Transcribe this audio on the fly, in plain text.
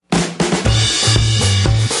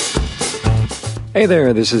Hey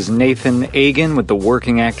there, this is Nathan Agan with the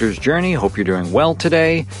Working Actor's Journey. Hope you're doing well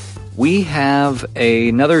today. We have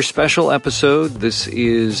another special episode. This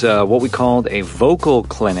is what we called a vocal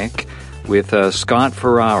clinic with Scott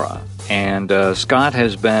Ferrara. And Scott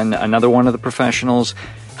has been another one of the professionals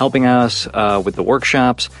helping us with the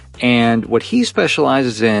workshops. And what he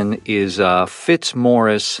specializes in is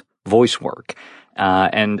Fitzmaurice Voicework.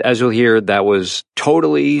 And as you'll hear, that was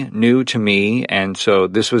totally new to me. And so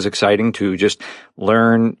this was exciting to just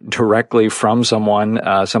learn directly from someone,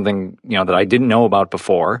 something, that I didn't know about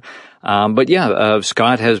before.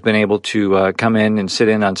 Scott has been able to come in and sit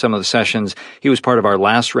in on some of the sessions. He was part of our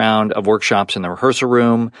last round of workshops in the rehearsal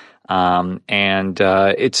room.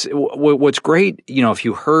 It's what's great, if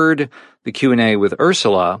you heard the Q&A with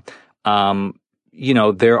Ursula,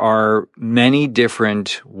 there are many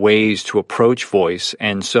different ways to approach voice.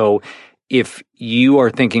 And so if you are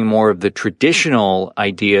thinking more of the traditional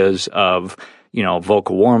ideas of,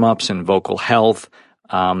 vocal warm-ups and vocal health,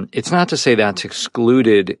 it's not to say that's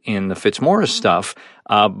excluded in the Fitzmaurice stuff.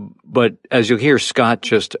 But as you'll hear, Scott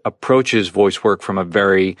just approaches voice work from a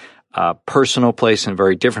very personal place and a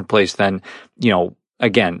very different place than,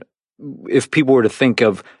 again, if people were to think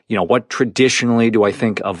of, what traditionally do I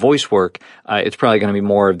think of voice work, it's probably going to be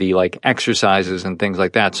more of the exercises and things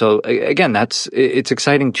like that. So again, it's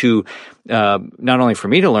exciting to, not only for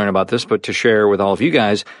me to learn about this, but to share with all of you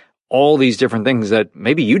guys all these different things that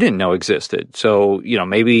maybe you didn't know existed. So,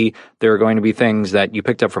 maybe there are going to be things that you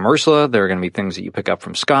picked up from Ursula. There are going to be things that you pick up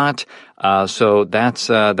from Scott. So that's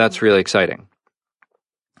really exciting.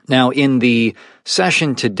 Now, in the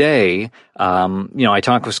session today, I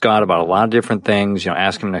talked with Scott about a lot of different things,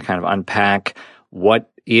 ask him to kind of unpack what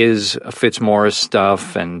is Fitzmaurice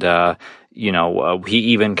stuff. And, he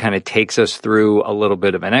even kind of takes us through a little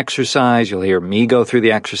bit of an exercise. You'll hear me go through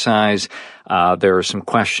the exercise. There are some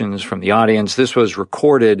questions from the audience. This was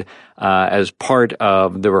recorded as part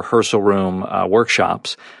of the rehearsal room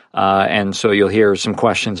workshops. And so you'll hear some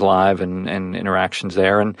questions live and interactions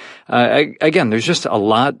there. And again, there's just a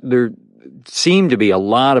lot, there seem to be a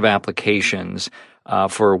lot of applications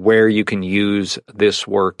for where you can use this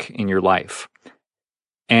work in your life.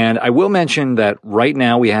 And I will mention that right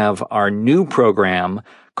now we have our new program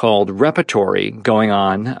called Repertory going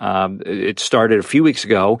on. It started a few weeks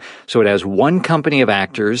ago. So it has one company of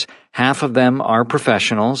actors. Half of them are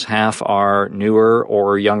professionals. Half are newer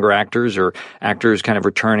or younger actors or actors kind of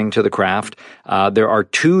returning to the craft. There are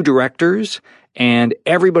two directors. And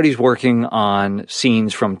everybody's working on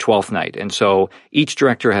scenes from Twelfth Night. And so each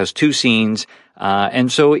director has two scenes. And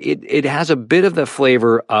so it has a bit of the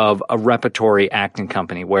flavor of a repertory acting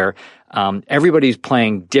company where everybody's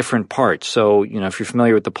playing different parts. So, if you're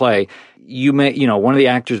familiar with the play, you may, one of the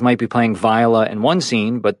actors might be playing Viola in one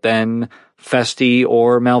scene, but then Festi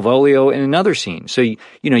or Malvolio in another scene. So,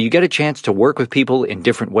 you get a chance to work with people in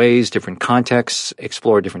different ways, different contexts,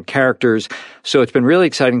 explore different characters. So it's been really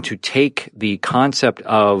exciting to take the concept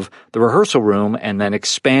of the rehearsal room and then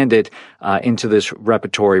expand it into this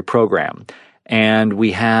repertory program. And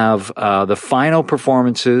we have the final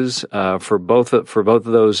performances for both of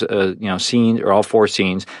those scenes, or all four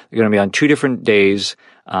scenes. They're going to be on 2 different days.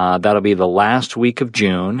 That'll be the last week of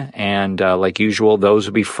June, and like usual, those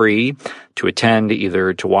will be free to attend,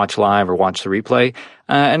 either to watch live or watch the replay.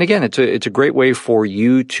 And again, it's a great way for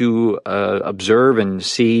you to observe and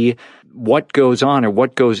see what goes on or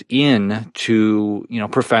what goes in to,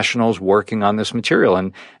 professionals working on this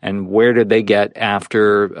material and where did they get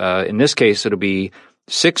after, in this case, it'll be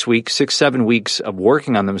 7 weeks of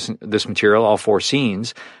working on this material, all 4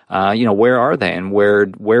 scenes. Where are they and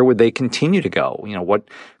where would they continue to go? What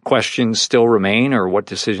questions still remain or what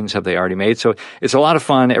decisions have they already made? So it's a lot of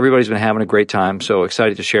fun. Everybody's been having a great time. So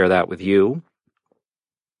excited to share that with you.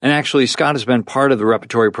 And actually, Scott has been part of the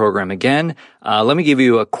repertory program again. Let me give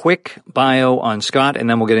you a quick bio on Scott, and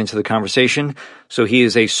then we'll get into the conversation. So he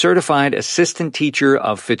is a certified assistant teacher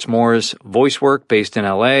of Fitzmaurice Voicework based in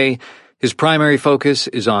LA. His primary focus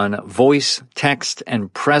is on voice, text,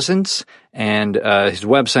 and presence, and his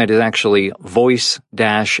website is actually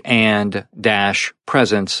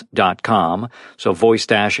voice-and-presence.com. So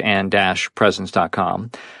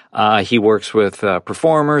voice-and-presence.com. He works with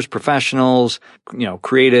performers, professionals,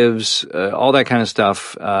 creatives, all that kind of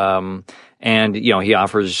stuff. And he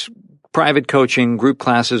offers private coaching, group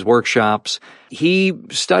classes, workshops. He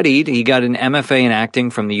got an MFA in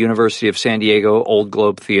acting from the University of San Diego Old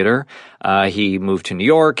Globe Theater. He moved to New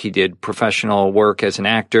York. He did professional work as an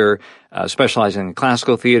actor, specializing in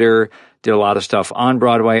classical theater, did a lot of stuff on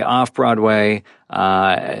Broadway, off Broadway,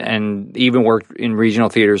 and even worked in regional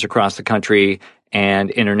theaters across the country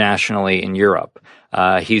and internationally in Europe.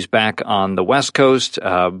 He's back on the West Coast.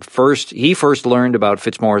 He first learned about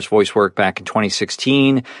Fitzmaurice Voicework back in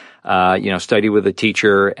 2016. Studied with a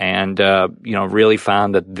teacher and, really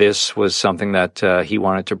found that this was something that, he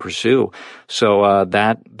wanted to pursue. So,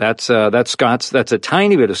 that's a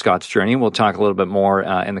tiny bit of Scott's journey. We'll talk a little bit more,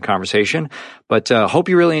 in the conversation, but, hope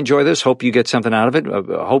you really enjoy this. Hope you get something out of it.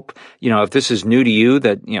 Hope, if this is new to you,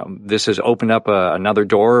 that, this has opened up another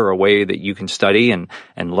door or a way that you can study and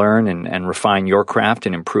learn and refine your craft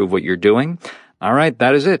and improve what you're doing. All right.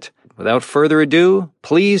 That is it. Without further ado,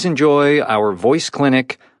 please enjoy our voice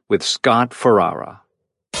clinic with Scott Ferrara.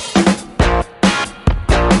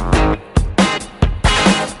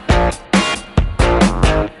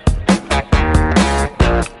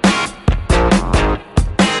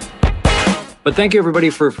 But thank you, everybody,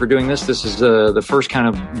 for doing this. This is the first kind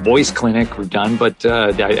of voice clinic we've done, but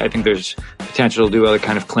I think there's potential to do other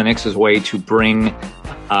kind of clinics as a way to bring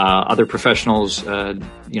other professionals,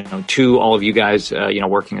 to all of you guys,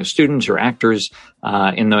 working as students or actors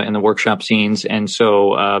in the workshop scenes. And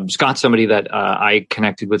so Scott's somebody that I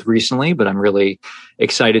connected with recently, but I'm really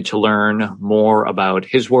excited to learn more about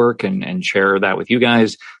his work and share that with you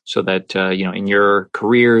guys so that, in your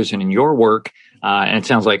careers and in your work, and it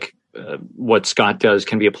sounds like what Scott does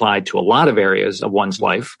can be applied to a lot of areas of one's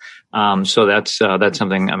life. So that's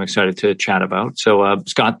something I'm excited to chat about. So,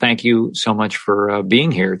 Scott, thank you so much for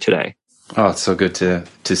being here today. Oh, it's so good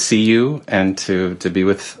to see you and to be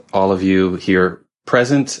with all of you here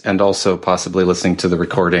present and also possibly listening to the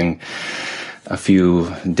recording a few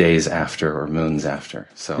days after or moons after.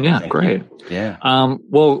 So yeah, great. You. Yeah.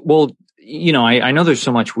 Well, I know there's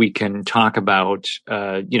so much we can talk about,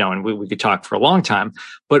 and we could talk for a long time,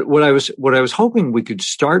 but what I was hoping we could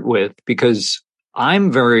start with, because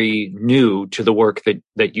I'm very new to the work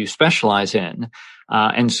that you specialize in.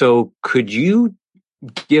 And so could you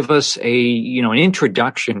give us an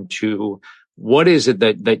introduction to what is it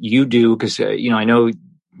that you do? Because, I know,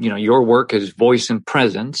 your work is voice and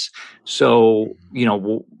presence. So,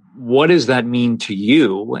 what does that mean to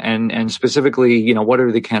you? And specifically, what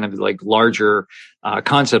are the kind of like larger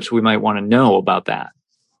concepts we might want to know about that?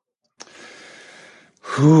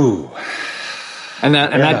 Whew.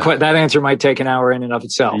 That answer might take an hour in and of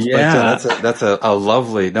itself. Yeah, but, that's a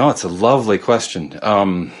lovely question.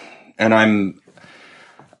 And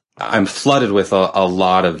I'm flooded with a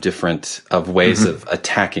lot of different ways of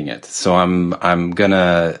attacking it. So I'm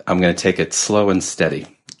gonna take it slow and steady.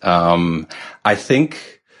 I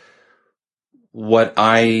think what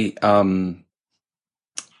I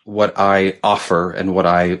offer and what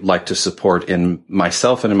I like to support in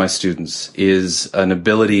myself and in my students is an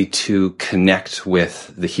ability to connect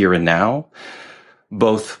with the here and now,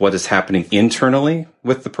 both what is happening internally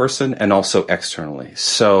with the person and also externally.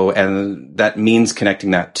 So, and that means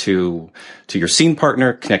connecting that to your scene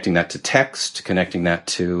partner, connecting that to text, connecting that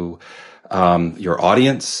to your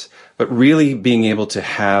audience, but really being able to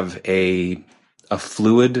have a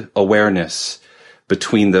fluid awareness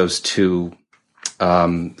between those two,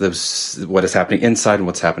 what is happening inside and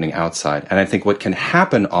what's happening outside. And I think what can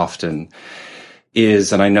happen often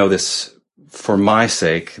is, and I know this for my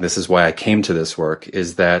sake, this is why I came to this work,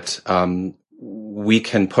 is that we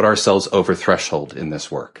can put ourselves over threshold in this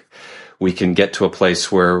work. We can get to a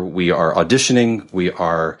place where we are auditioning, we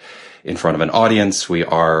are in front of an audience, we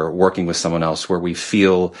are working with someone else where we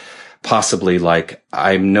feel possibly like,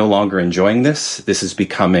 I'm no longer enjoying this. This is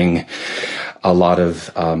becoming a lot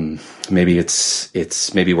of, maybe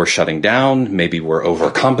maybe we're shutting down, maybe we're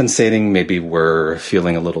overcompensating, maybe we're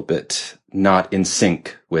feeling a little bit not in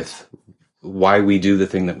sync with why we do the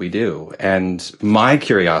thing that we do. And my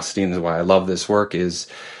curiosity, and why I love this work, is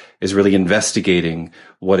really investigating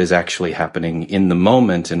what is actually happening in the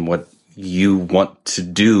moment and what you want to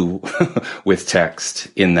do with text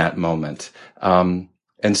in that moment.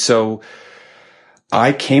 And so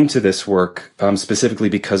I came to this work specifically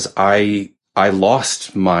because I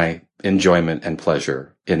lost my enjoyment and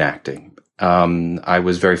pleasure in acting. I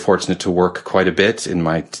was very fortunate to work quite a bit in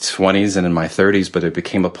my 20s and in my 30s, but it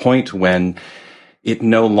became a point when it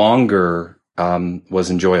no longer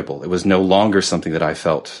was enjoyable. It was no longer something that I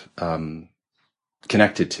felt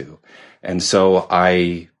connected to. And so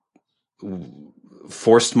I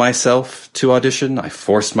forced myself to audition. I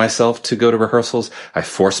forced myself to go to rehearsals. I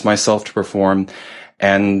forced myself to perform.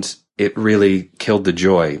 And it really killed the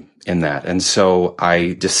joy in that. And so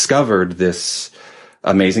I discovered this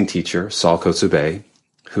amazing teacher, Saul Kotzebue,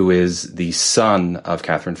 who is the son of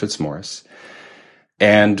Catherine Fitzmaurice.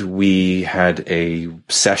 And we had a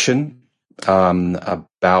session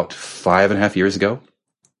about 5.5 years ago.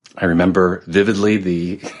 I remember vividly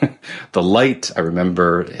the the light. I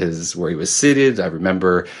remember where he was seated. I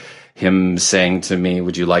remember him saying to me,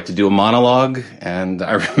 "Would you like to do a monologue?" And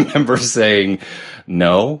I remember saying,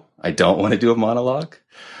 "No, I don't want to do a monologue."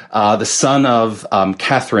 The son of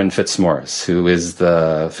Catherine Fitzmaurice, who is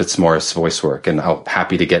the Fitzmaurice Voicework, and I'm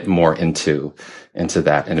happy to get more into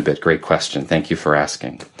that in a bit. Great question. Thank you for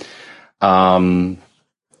asking. Can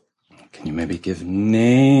you maybe give the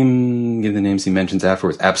names he mentions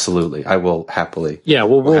afterwards? Absolutely. I will happily. Yeah,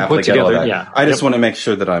 we'll put together. Yeah. I just want to make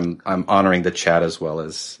sure that I'm honoring the chat as well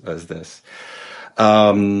as this.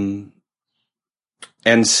 And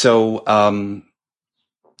so,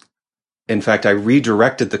 in fact, I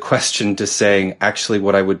redirected the question to saying, actually,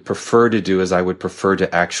 what I would prefer to do is I would prefer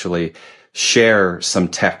to actually share some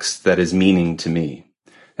text that is meaningful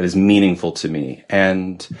to me.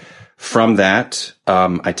 And from that,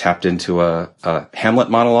 I tapped into a Hamlet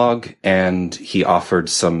monologue, and he offered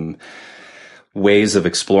some ways of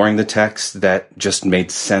exploring the text that just made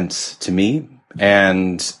sense to me.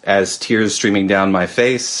 And as tears streaming down my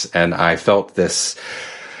face, and I felt this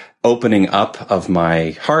opening up of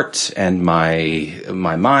my heart and my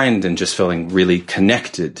mind, and just feeling really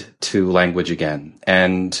connected to language again.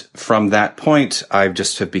 And from that point, I've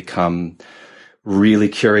just have become really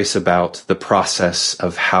curious about the process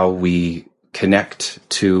of how we connect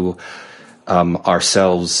to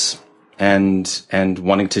ourselves, and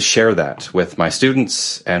wanting to share that with my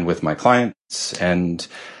students and with my clients. And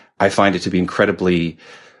I find it to be incredibly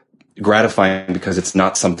gratifying because it's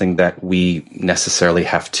not something that we necessarily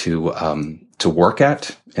have to work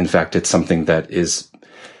at. In fact, it's something that is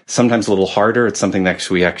sometimes a little harder. It's something that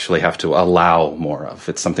we actually have to allow more of.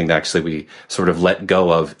 It's something that actually we sort of let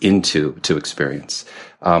go of to experience,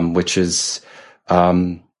 which is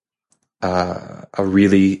a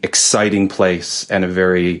really exciting place and a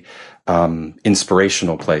very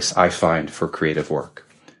inspirational place, I find, for creative work.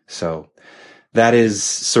 So that is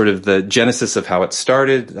sort of the genesis of how it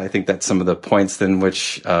started. I think that's some of the points then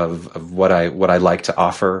of what I like to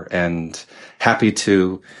offer, and happy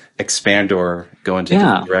to expand or go into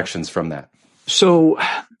different directions from that. So,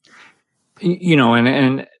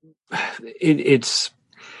 and it's,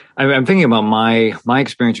 I'm thinking about my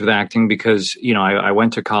experience with acting because, I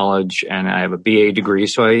went to college and I have a BA degree.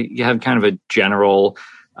 So I have kind of a general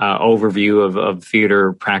overview of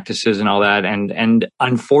theater practices and all that. And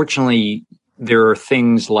unfortunately, there are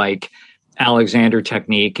things like Alexander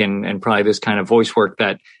technique and probably this kind of voice work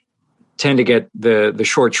that tend to get the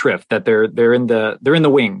short shrift, that they're in the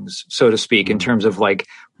wings, so to speak, in terms of like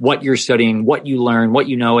what you're studying, what you learn, what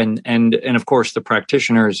you know, and of course the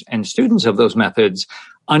practitioners and students of those methods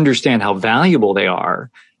understand how valuable they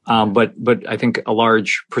are. But I think a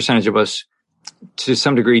large percentage of us, to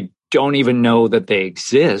some degree, don't even know that they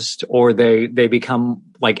exist, or they become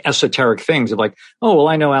like esoteric things of like, oh, well,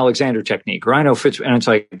 I know Alexander technique, or I know Fitz, and it's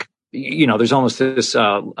like, there's almost this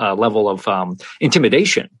level of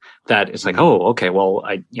intimidation that it's like, oh, okay, well,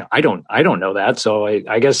 I don't know that, so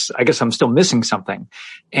I guess I'm still missing something.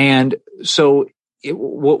 And so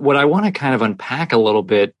what I want to kind of unpack a little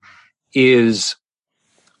bit is,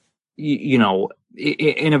 in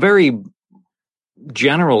a very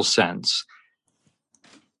general sense,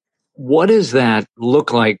 what does that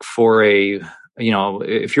look like for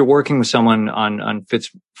if you're working with someone on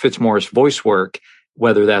Fitzmaurice voice work,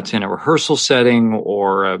 whether that's in a rehearsal setting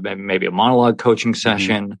or maybe a monologue coaching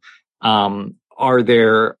session, are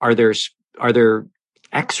there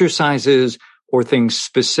exercises or things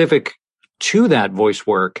specific to that voice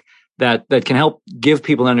work that can help give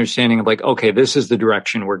people an understanding of like, okay, this is the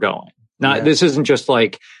direction we're going. This isn't just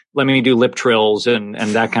like, let me do lip trills and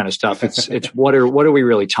that kind of stuff. It's what are we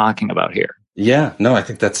really talking about here? Yeah, no, I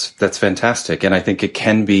think that's fantastic. And I think it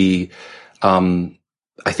can be,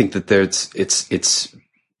 I think that it's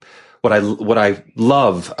what I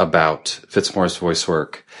love about Fitzmaurice voice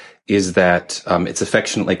work is that it's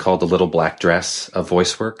affectionately called the little black dress of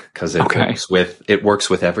voice work, because it works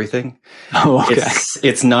with everything. Oh, okay.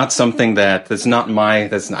 It's not something that's not I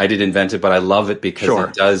didn't invent it, but I love it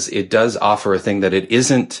because it does offer a thing that it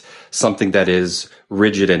isn't something that is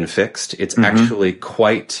rigid and fixed. It's actually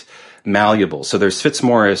quite malleable. So there's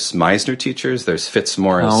Fitzmaurice Meisner teachers, there's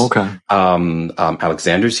Fitzmaurice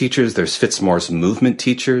Alexander teachers, there's Fitzmaurice movement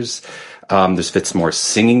teachers, there's Fitzmaurice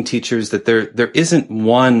singing teachers. That there isn't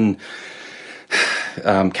one.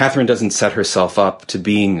 Catherine doesn't set herself up to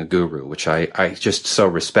being a guru, which I just so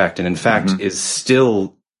respect, and in fact is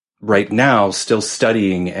still right now still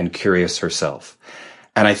studying and curious herself.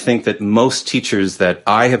 And I think that most teachers that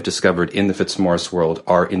I have discovered in the Fitzmaurice world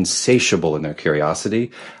are insatiable in their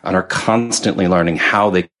curiosity and are constantly learning how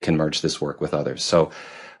they can merge this work with others. So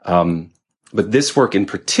But this work in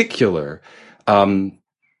particular,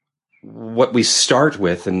 what we start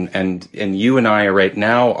with, and you and I right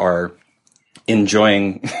now are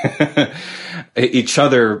enjoying each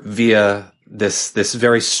other via this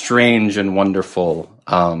very strange and wonderful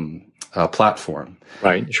platform.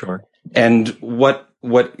 Right. Sure. And what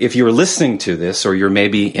if you were listening to this, or you're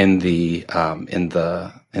maybe in the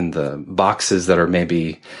boxes that are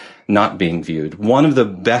maybe not being viewed, one of the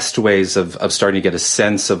best ways of starting to get a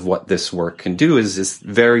sense of what this work can do is this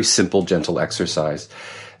very simple, gentle exercise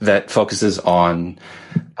that focuses on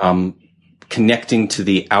connecting to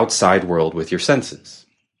the outside world with your senses.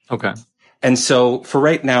 Okay. And so for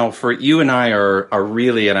right now, for you and I are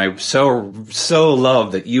really, and I so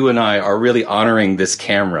love that you and I are really honoring this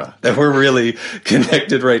camera, that we're really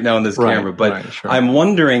connected right now in this camera. But sure. I'm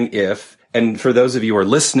wondering if, and for those of you who are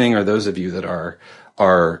listening, or those of you that are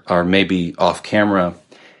maybe off camera,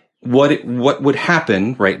 what would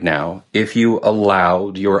happen right now if you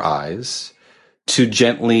allowed your eyes to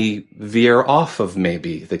gently veer off of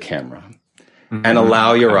maybe the camera? And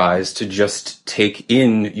allow your eyes to just take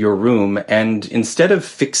in your room, and instead of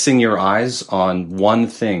fixing your eyes on one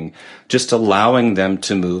thing, just allowing them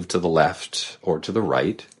to move to the left or to the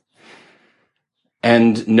right,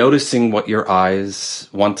 and noticing what your eyes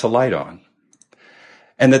want to light on.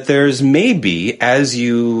 And that there's maybe, as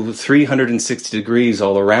you 360 degrees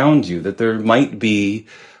all around you, that there might be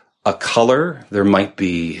a color, there might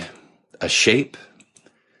be a shape,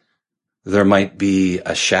 there might be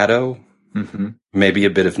a shadow, maybe a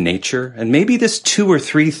bit of nature, and maybe there's 2 or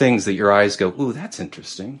 3 things that your eyes go, ooh, that's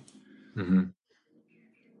interesting. And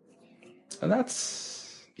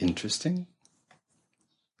that's interesting.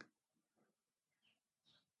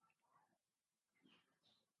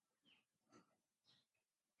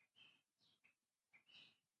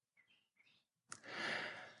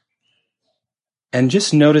 And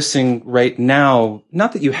just noticing right now,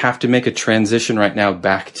 not that you have to make a transition right now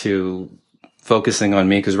back to focusing on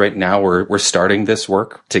me, because right now we're starting this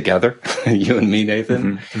work together, you and me,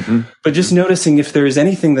 Nathan. But just noticing if there is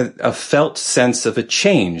anything that a felt sense of a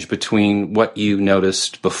change between what you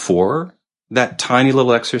noticed before that tiny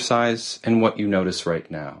little exercise and what you notice right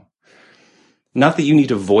now. Not that you need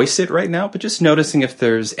to voice it right now, but just noticing if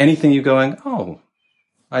there's anything you're going, oh,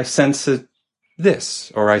 I sense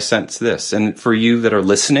this, or I sense this. And for you that are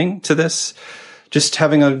listening to this, just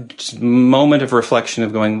having a moment of reflection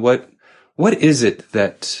of going, what is it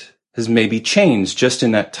that has maybe changed just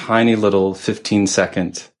in that tiny little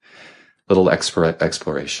 15-second little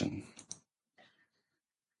exploration?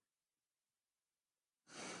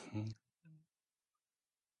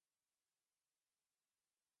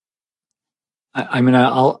 I mean,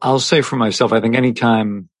 I'll say for myself, I think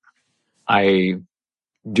anytime I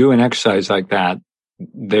do an exercise like that,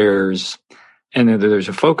 there's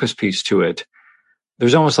a focus piece to it.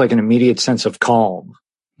 There's almost like an immediate sense of calm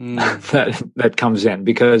that comes in,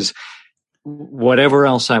 because whatever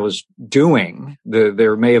else I was doing,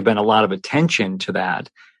 there may have been a lot of attention to that.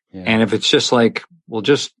 Yeah. And if it's just like, well,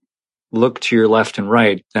 just look to your left and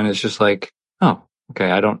right, then it's just like, oh, okay,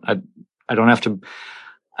 I don't have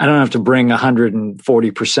to bring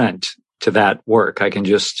 140% to that work. I can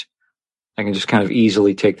just kind of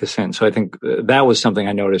easily take this in. So I think that was something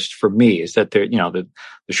I noticed for me, is that the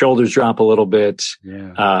shoulders drop a little bit.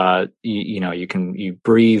 Yeah. You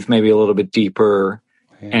breathe maybe a little bit deeper,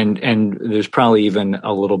 yeah. and there's probably even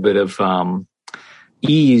a little bit of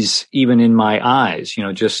ease even in my eyes.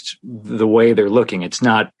 Just the way they're looking. It's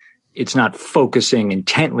not focusing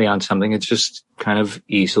intently on something. It's just kind of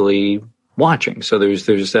easily watching. So there's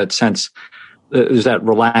that sense. There's that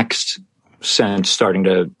relaxed sense starting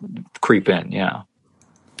to creep in. Yeah.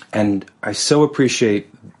 And I so appreciate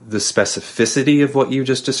the specificity of what you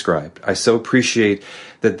just described. I so appreciate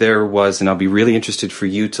that there was, and I'll be really interested for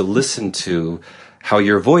you to listen to how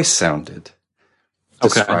your voice sounded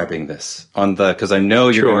describing this because I know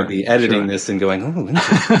you're going to be editing this and going, oh,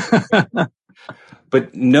 interesting.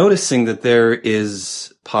 But noticing that there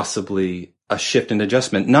is possibly a shift and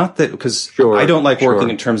adjustment. Not that, because I don't like working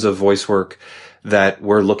in terms of voice work that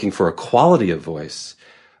we're looking for a quality of voice,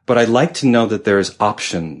 but I like to know that there's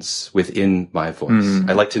options within my voice.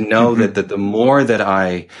 I like to know that the more that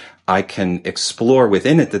I can explore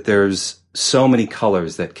within it, that there's so many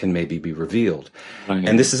colors that can maybe be revealed. Right.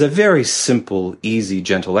 And this is a very simple, easy,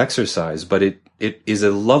 gentle exercise, but it is a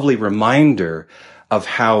lovely reminder of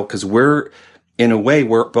how, because we're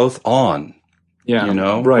both on. Yeah.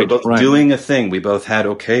 Right. We're both doing a thing. We both had,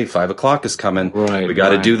 5 o'clock is coming. Right. We got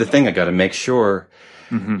to do the thing. I got to make sure.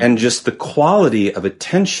 And just the quality of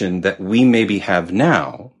attention that we maybe have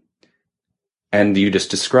now and you just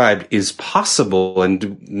described is possible.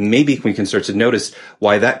 And maybe we can start to notice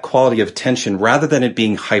why that quality of attention, rather than it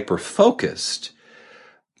being hyper-focused,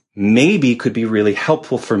 maybe could be really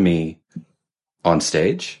helpful for me on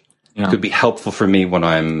stage. Yeah. Could be helpful for me when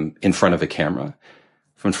I'm in front of a camera,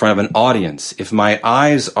 in front of an audience. If my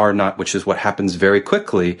eyes are not, which is what happens very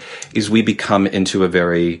quickly, is we become into a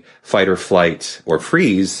very fight or flight or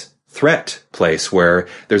freeze threat place where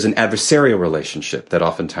there's an adversarial relationship that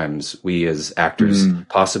oftentimes we as actors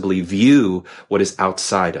possibly view what is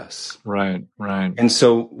outside us. Right, right. And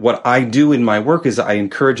so what I do in my work is I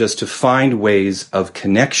encourage us to find ways of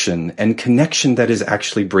connection, and connection that is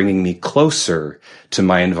actually bringing me closer to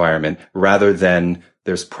my environment rather than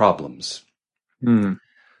there's problems.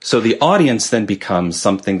 So the audience then becomes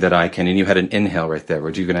something that I can, and you had an inhale right there.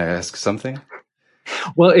 Were you going to ask something?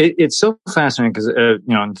 Well, it's so fascinating because,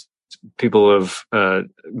 people have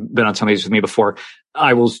been on some of these with me before.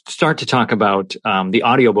 I will start to talk about the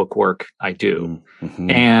audiobook work I do.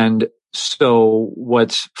 And so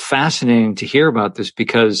what's fascinating to hear about this,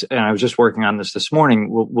 because, and I was just working on this morning,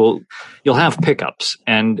 you'll have pickups.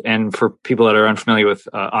 And for people that are unfamiliar with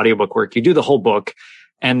audiobook work, you do the whole book,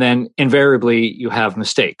 and then invariably you have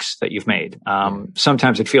mistakes that you've made.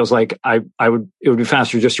 Sometimes it feels like it would be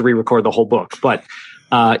faster just to re-record the whole book, but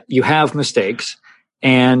you have mistakes.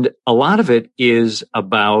 And a lot of it is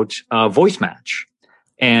about voice match.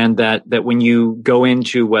 And that when you go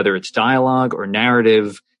into whether it's dialogue or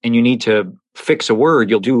narrative and you need to fix a word,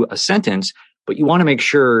 you'll do a sentence, but you want to make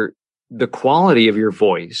sure the quality of your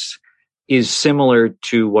voice is similar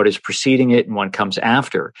to what is preceding it and what comes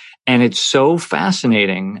after. And it's so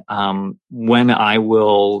fascinating when I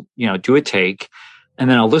will, do a take and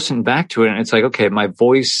then I'll listen back to it and it's like, okay, my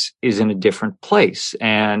voice is in a different place.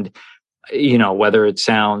 And whether it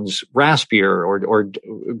sounds raspier or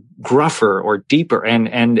gruffer or deeper. And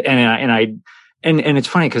it's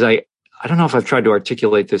funny because I don't know if I've tried to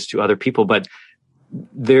articulate this to other people, but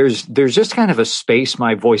there's just kind of a space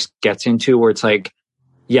my voice gets into where it's like,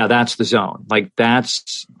 yeah, that's the zone. Like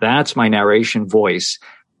that's my narration voice.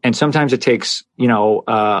 And sometimes it takes, a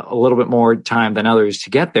little bit more time than others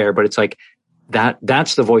to get there, but it's like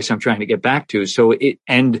that's the voice I'm trying to get back to. So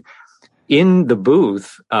in the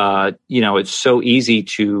booth, it's so easy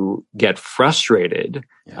to get frustrated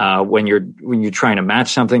when you're trying to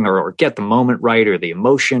match something or get the moment right or the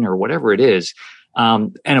emotion or whatever it is.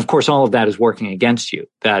 And of course, all of that is working against you.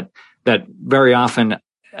 That very often,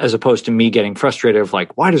 as opposed to me getting frustrated of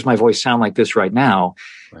like, why does my voice sound like this right now?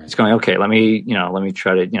 Right. It's going, okay, let me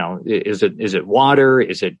try to, is it water?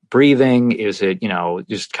 Is it breathing? Is it,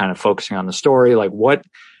 just kind of focusing on the story? Like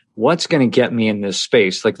what's going to get me in this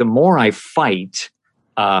space? Like the more I fight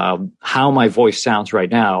how my voice sounds right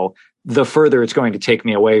now, the further it's going to take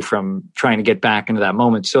me away from trying to get back into that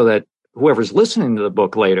moment so that whoever's listening to the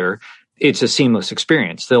book later, it's a seamless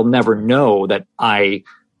experience. They'll never know that I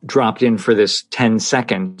dropped in for this 10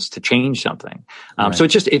 seconds to change something. Right. So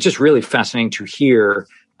it's just really fascinating to hear,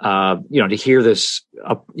 to hear this,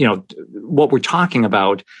 what we're talking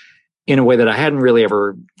about in a way that I hadn't really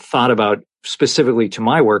ever thought about specifically to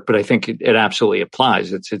my work, but I think it absolutely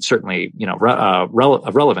applies. It's certainly,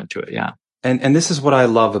 relevant to it. Yeah. And this is what I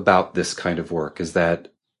love about this kind of work is that,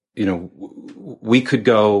 we could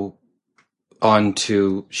go on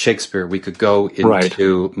to Shakespeare, we could go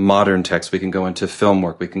into modern text, we can go into film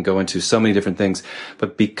work, we can go into so many different things.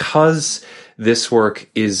 But because this work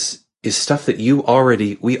is stuff that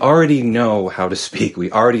we already know how to speak.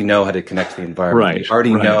 We already know how to connect to the environment. Right, we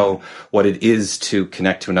already know what it is to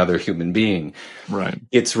connect to another human being. Right.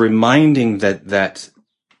 It's reminding that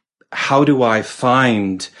how do I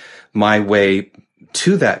find my way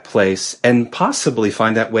to that place and possibly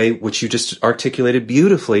find that way, which you just articulated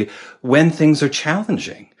beautifully, when things are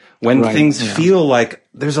challenging, when things feel like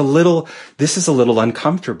this is a little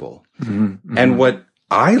uncomfortable. Mm-hmm. And what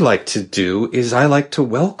I like to do is I like to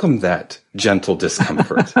welcome that gentle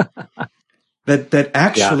discomfort. that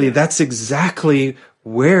actually that's exactly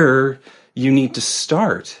where you need to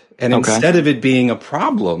start. And instead of it being a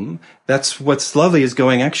problem, that's what's lovely is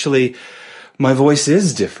going, actually, my voice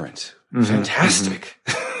is different. Mm-hmm. Fantastic.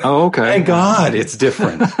 Mm-hmm. Oh, okay. Thank God it's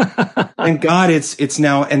different. Thank God it's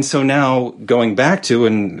now. And so now going back to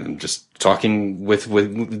and just talking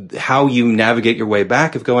with how you navigate your way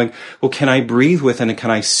back of going, well, can I breathe with and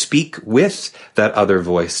can I speak with that other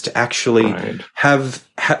voice to actually have,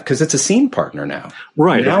 because it's a scene partner now.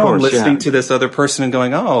 Right. Now of course, I'm listening to this other person and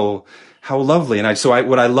going, oh, how lovely. And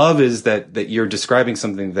what I love is that you're describing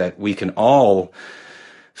something that we can all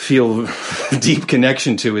feel deep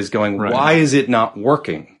connection to is going, why is it not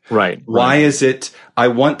working? Right. Why is it I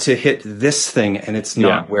want to hit this thing and it's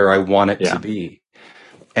not where I want it to be?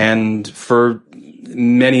 And for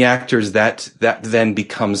many actors, that then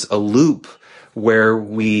becomes a loop where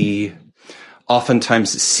we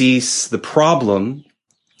oftentimes see the problem,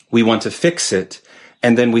 we want to fix it,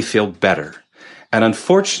 and then we feel better. And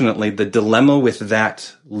unfortunately, the dilemma with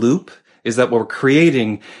that loop is that what we're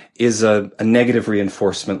creating is a negative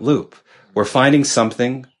reinforcement loop. We're finding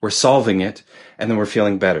something, we're solving it, and then we're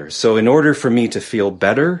feeling better. So in order for me to feel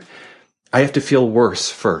better, I have to feel worse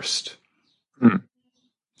first.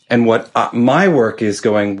 And what my work is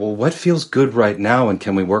going, well, what feels good right now, and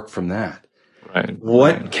can we work from that?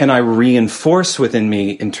 What can I reinforce within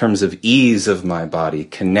me in terms of ease of my body,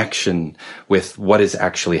 connection with what is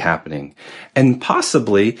actually happening? And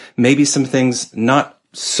possibly maybe some things, not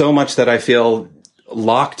so much that I feel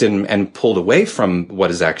locked and pulled away from what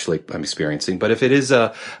is actually I'm experiencing, but if it is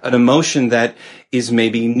an emotion that is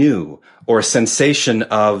maybe new or a sensation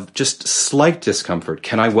of just slight discomfort,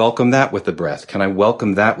 can I welcome that with the breath? Can I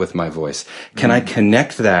welcome that with my voice? Can I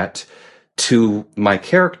connect that to my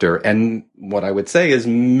character? And what I would say is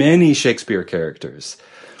many Shakespeare characters.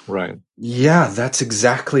 Right. Yeah, that's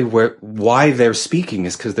exactly why they're speaking,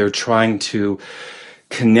 is because they're trying to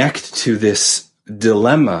connect to this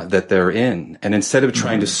dilemma that they're in. And instead of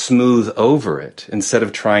trying to smooth over it, instead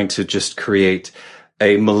of trying to just create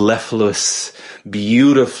a mellifluous,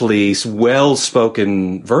 beautifully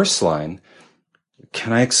well-spoken verse line,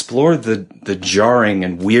 can I explore the jarring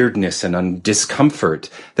and weirdness and discomfort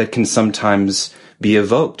that can sometimes be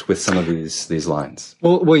evoked with some of these lines?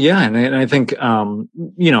 Well, yeah, and I think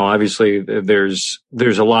obviously there's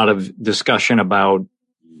a lot of discussion about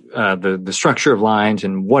the structure of lines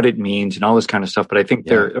and what it means and all this kind of stuff. But I think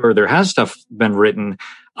there has stuff been written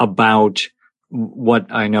about what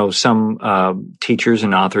I know some teachers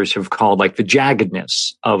and authors have called like the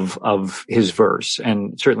jaggedness of his verse.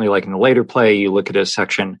 And certainly like in the later play, you look at a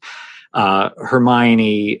section,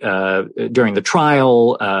 Hermione during the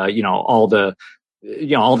trial, all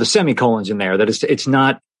the semicolons in there, that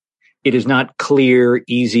it is not clear,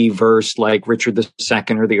 easy verse like Richard II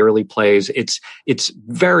or the early plays. It's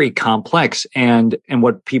very complex. And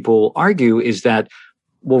what people argue is that,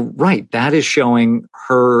 well, right, that is showing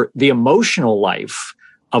her the emotional life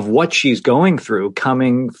of what she's going through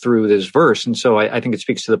coming through this verse. And so I think it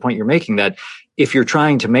speaks to the point you're making, that if you're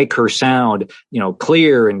trying to make her sound,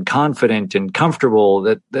 clear and confident and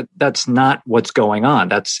comfortable, that's not what's going on.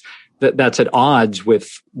 That's at odds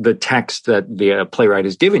with the text that the playwright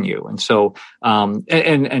has given you. And so,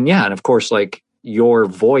 and of course, like your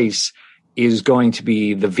voice is going to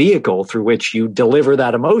be the vehicle through which you deliver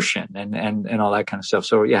that emotion and all that kind of stuff.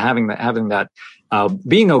 So yeah, having that,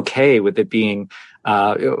 being okay with it being,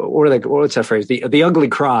 what's that phrase? The ugly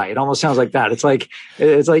cry. It almost sounds like that. It's like,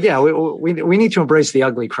 yeah, we need to embrace the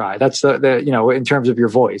ugly cry. That's the in terms of your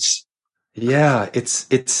voice. Yeah,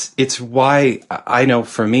 it's why I know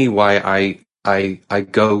for me why I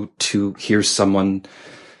go to hear someone,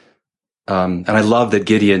 and I love that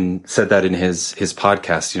Gideon said that in his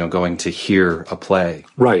podcast, going to hear a play.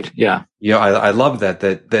 Right. Yeah. I love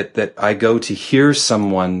that I go to hear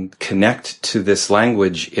someone connect to this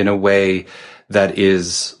language in a way that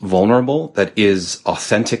is vulnerable, that is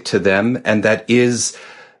authentic to them, and that is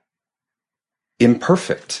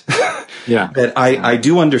imperfect. Yeah. That I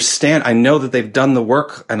do understand. I know that they've done the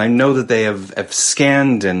work, and I know that they have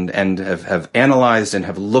scanned and have analyzed and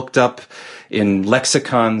have looked up in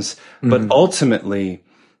lexicons. But ultimately,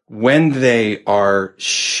 when they are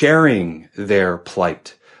sharing their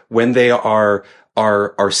plight, when they are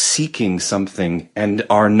seeking something and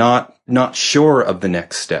are not sure of the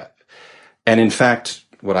next step. And in fact,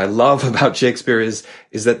 what I love about Shakespeare is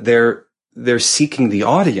that they're seeking the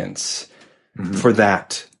audience for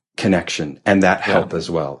that connection and that help as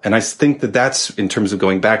well. And I think that that's, in terms of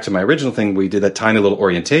going back to my original thing, we did that tiny little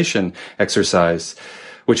orientation exercise,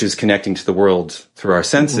 which is connecting to the world through our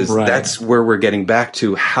senses. Right. That's where we're getting back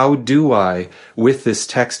to, how do I, with this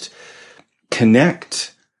text,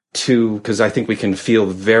 connect to, because I think we can feel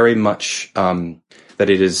very much that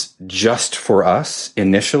it is just for us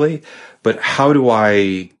initially, but how do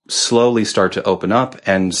I slowly start to open up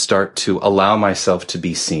and start to allow myself to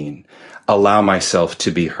be seen, allow myself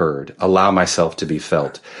to be heard, allow myself to be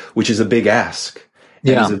felt, which is a big ask.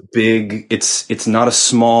 Yeah. It's not a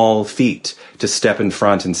small feat to step in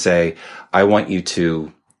front and say, I want you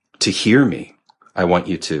to hear me. I want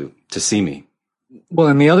you to see me. Well,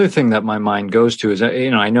 and the other thing that my mind goes to is,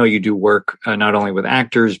 I know you do work not only with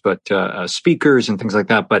actors, but speakers and things like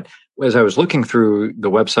that. But as I was looking through the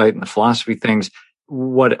website and the philosophy things,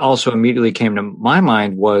 what also immediately came to my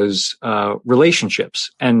mind was relationships,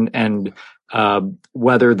 and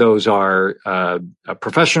whether those are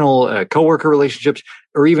professional coworker relationships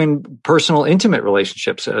or even personal intimate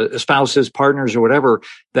relationships, spouses, partners, or whatever,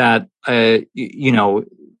 that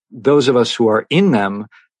those of us who are in them,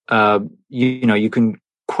 you can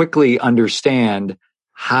quickly understand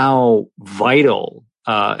how vital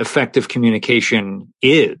effective communication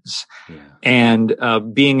is. Yeah. And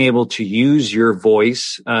being able to use your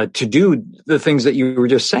voice to do the things that you were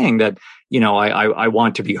just saying, that I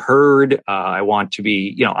want to be heard, I want to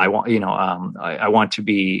be I want to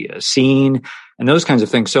be seen, and those kinds of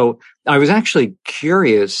things. So I was actually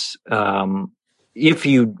curious if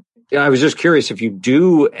you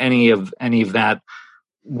do any of that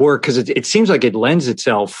work, because it seems like it lends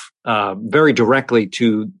itself very directly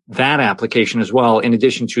to that application as well, in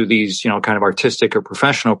addition to these kind of artistic or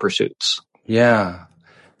professional pursuits. Yeah,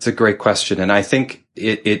 it's a great question. And I think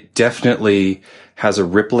it definitely has a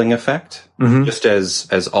rippling effect, just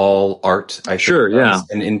as all art, I think. Sure, yeah.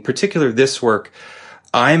 And in particular, this work,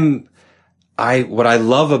 what I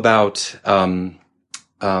love about,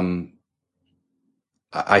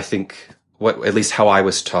 I think at least how I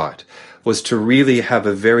was taught, was to really have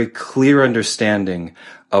a very clear understanding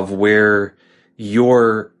of where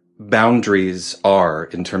your boundaries are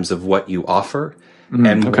in terms of what you offer,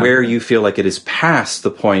 and where you feel like it is past the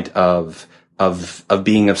point of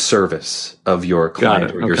being of service of your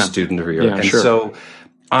client or your student or your, so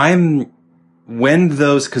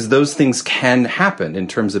because those things can happen in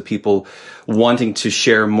terms of people wanting to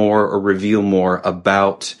share more or reveal more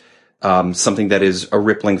about something that is a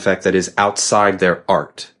rippling effect that is outside their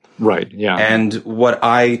art. Right. Yeah. And what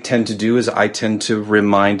I tend to do is I tend to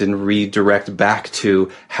remind and redirect back to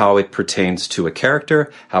how it pertains to a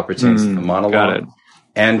character, how it pertains to the monologue. Got it.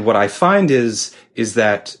 And what I find is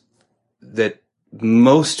that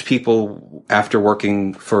most people, after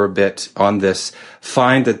working for a bit on this,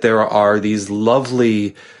 find that there are these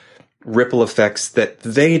lovely ripple effects that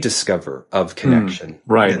they discover of connection,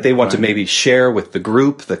 right? That they want to maybe share with the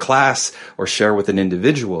group, the class, or share with an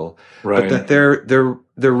individual, but that they're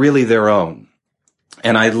really their own.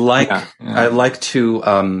 And I like to,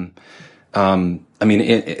 I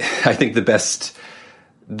think the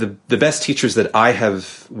best teachers that I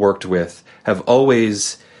have worked with have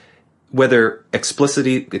always, whether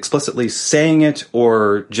explicitly saying it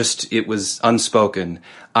or just it was unspoken,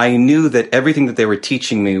 I knew that everything that they were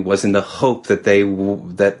teaching me was in the hope that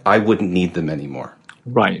that I wouldn't need them anymore.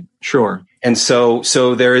 Right. Sure. And so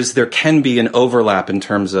there can be an overlap in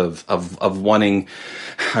terms of wanting,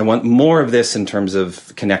 I want more of this in terms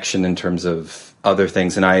of connection, in terms of other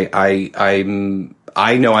things. And I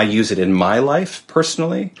know I use it in my life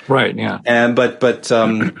personally. Right. Yeah. And but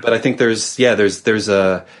I think there's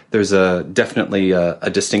definitely a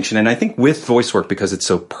distinction. And I think with voice work, because it's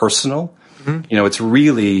so personal, it's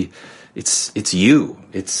really, it's you.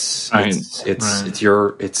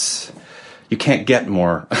 You can't get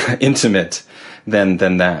more intimate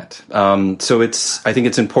than that. So I think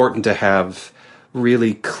it's important to have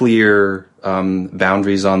really clear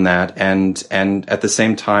boundaries on that, and at the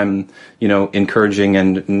same time, encouraging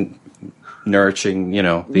and nurturing,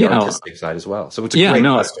 the artistic side as well. So it's a great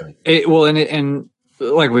question. And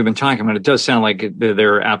like we've been talking about, it does sound like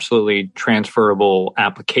there are absolutely transferable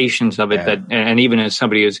applications of it, and even as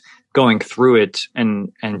somebody is going through it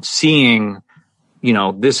and seeing,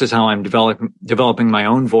 this is how I'm developing my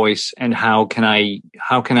own voice, and how can I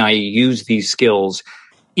use these skills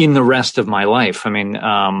in the rest of my life. I mean,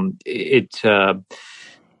 it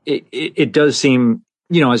does seem,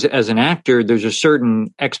 as an actor, there's a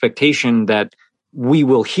certain expectation that we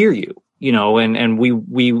will hear you, and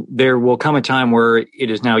there will come a time where it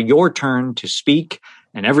is now your turn to speak,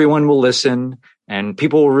 and everyone will listen and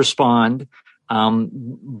people will respond.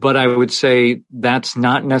 But I would say that's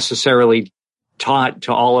not necessarily taught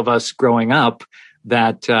to all of us growing up,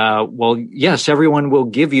 that, yes, everyone will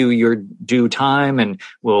give you your due time and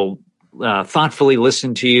will thoughtfully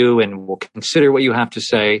listen to you and will consider what you have to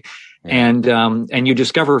say. Yeah. And you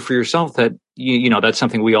discover for yourself that, that's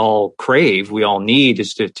something we all crave, we all need,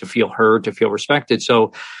 is to feel heard, to feel respected.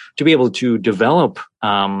 So to be able to develop,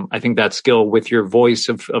 I think that skill with your voice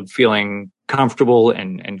of feeling comfortable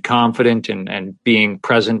and confident and being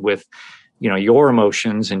present with, your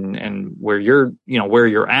emotions and where you're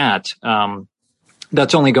at,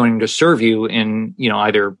 that's only going to serve you in,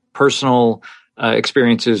 either personal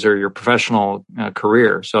experiences or your professional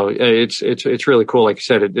career. So it's really cool. Like you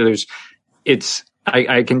said,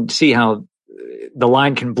 I can see how the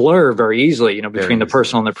line can blur very easily, between the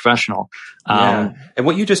personal and the professional. Yeah. And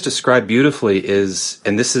what you just described beautifully is,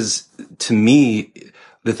 and this is, to me,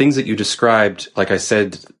 the things that you described, like I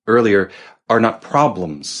said earlier, are not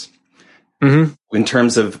problems in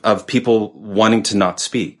terms of people wanting to not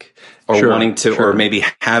speak or wanting to, or maybe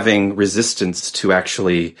having resistance to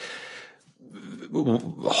actually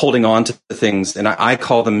holding on to things. And I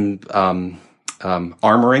call them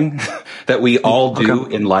armoring that we all do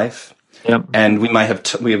in life. Yep. And we might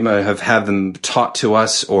have had them taught to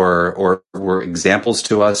us or were examples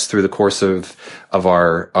to us through the course of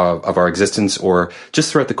our existence, or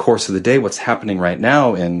just throughout the course of the day. What's happening right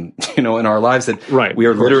now in our lives, that we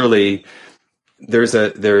are literally, there's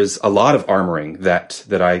a lot of armoring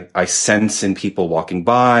that I sense in people walking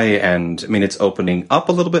by, and I mean, it's opening up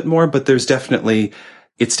a little bit more, but it's definitely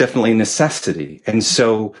a necessity. And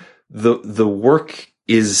so the work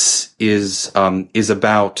is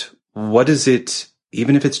about, what is it,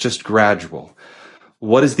 even if it's just gradual,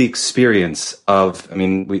 what is the experience of, I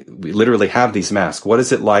mean, we literally have these masks. What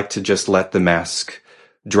is it like to just let the mask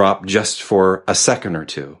drop just for a second or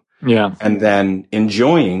two? Yeah. And then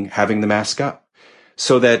enjoying having the mask up.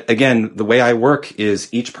 So that, again, the way I work is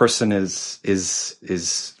each person has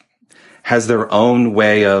their own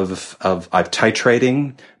way of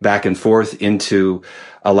titrating back and forth into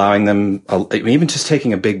allowing them, even just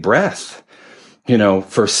taking a big breath.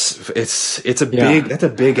 That's a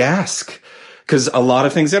big ask. Cause a lot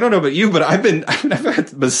of things, I don't know about you, but I've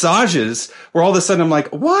had massages where all of a sudden I'm like,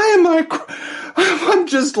 why am I'm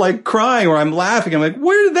just like crying, or I'm laughing. I'm like,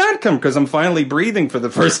 where did that come? Cause I'm finally breathing for the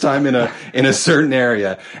first time in a certain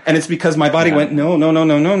area. And it's because my body went, no,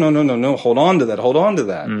 hold on to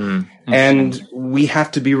that. And we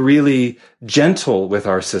have to be really gentle with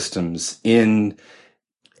our systems and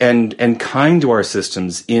kind to our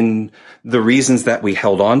systems in the reasons that we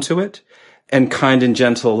held on to it, and kind and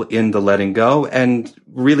gentle in the letting go, and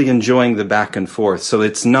really enjoying the back and forth. So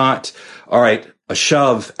it's not, all right, a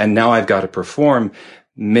shove and now I've got to perform.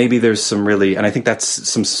 Maybe there's some really, and I think that's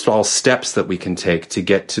some small steps that we can take to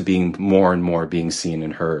get to being more and more being seen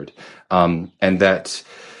and heard. And that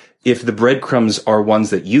if the breadcrumbs are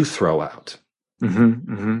ones that you throw out,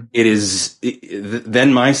 it is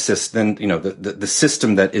then my system, the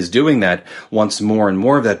system that is doing that wants more and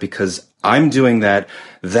more of that, because I'm doing that.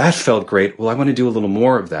 That felt great. Well, I want to do a little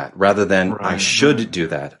more of that, rather than I should do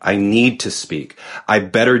that. I need to speak. I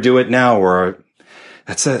better do it now. Or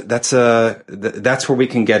that's where we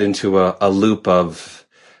can get into a loop of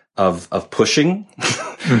pushing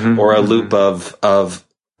or a loop of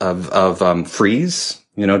freeze.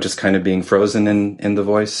 Just kind of being frozen in the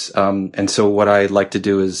voice. And so what I like to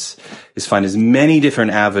do is find as many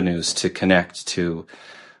different avenues to connect to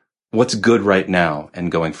what's good right now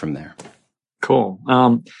and going from there. Cool.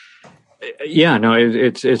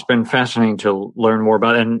 It's been fascinating to learn more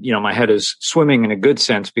about it. And, my head is swimming in a good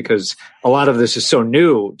sense, because a lot of this is so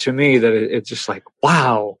new to me that it's just like,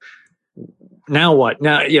 wow, now what?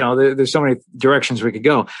 Now, there's so many directions we could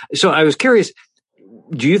go. So I was curious,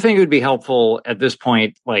 do you think it would be helpful at this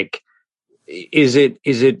point? Like, is it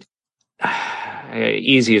easy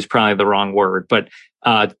is probably the wrong word, but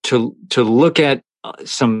to look at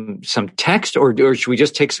some text, or should we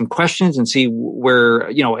just take some questions and see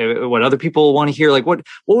where, what other people want to hear? Like, what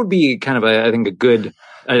would be kind of I think a good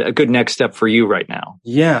next step for you right now?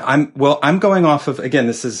 Yeah, I'm going off of,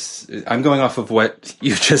 again, I'm going off of what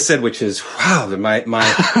you just said, which is, wow,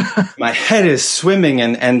 my head is swimming.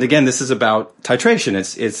 And again, this is about titration.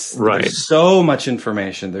 It's right. There's so much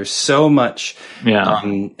information. There's so much,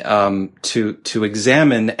 to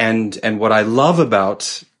examine. And what I love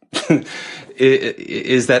about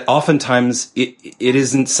is that oftentimes it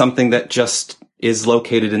isn't something that just is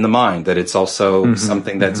located in the mind, that it's also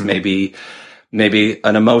something that's maybe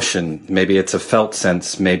an emotion, maybe it's a felt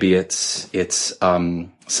sense, maybe it's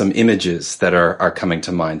some images that are coming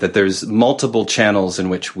to mind, that there's multiple channels in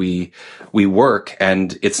which we work,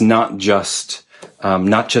 and it's not just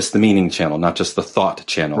the meaning channel, not just the thought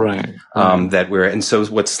channel, right. And so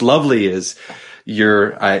what's lovely is if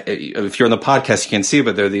you're on the podcast, you can't see,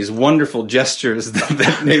 but there are these wonderful gestures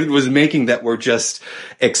that David was making that were just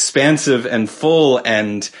expansive and full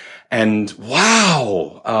and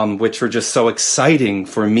wow, which were just so exciting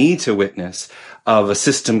for me to witness, of a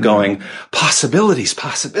system going possibilities. And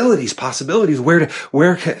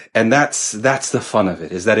that's the fun of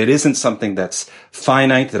it, is that it isn't something that's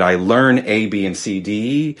finite, that I learn A, B, and C,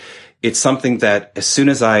 D. It's something that as soon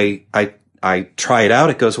as I try it out,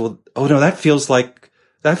 it goes, well, oh no, that feels like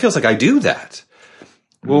I do that.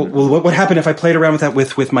 Well, what would happen if I played around with that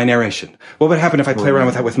with my narration? What would happen if I played around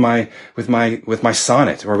with that with my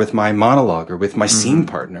sonnet or with my monologue or with my scene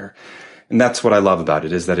partner? And that's what I love about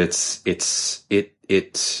it, is that it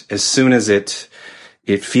as soon as it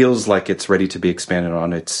feels like it's ready to be expanded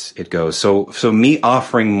on, it goes. So me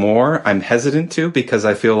offering more, I'm hesitant to, because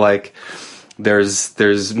I feel like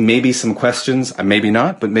there's maybe some questions, maybe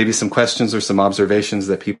not, but maybe some questions or some observations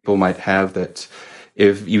that people might have that,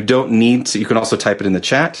 if you don't need to, you can also type it in the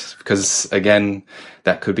chat, because again,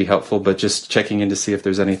 that could be helpful, but just checking in to see if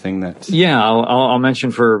there's anything that. Yeah, I'll mention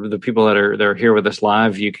for the people that are here with us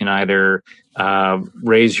live, you can either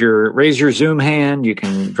raise your Zoom hand, you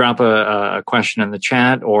can drop a question in the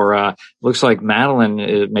chat, or looks like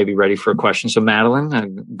Madeline may be ready for a question. So Madeline,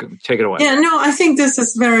 take it away. Yeah, no, I think this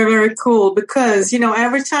is very, very cool, because,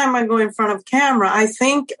 every time I go in front of camera, I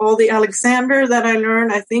think all the Alexander that I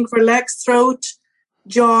learned, I think relaxed throat,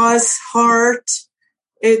 jaws, heart,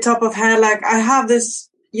 top of head. Like I have this,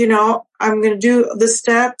 I'm going to do the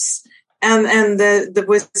steps and the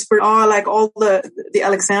whisper, like all the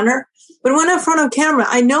Alexander. But when I'm in front of camera,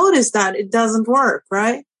 I notice that it doesn't work,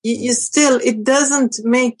 right? You still, it doesn't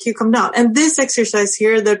make you come down. And this exercise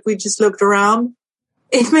here that we just looked around,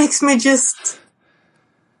 it makes me just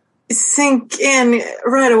sink in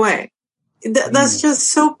right away. That's just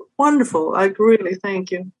so wonderful. Like really, thank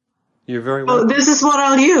you. You're very welcome. This is what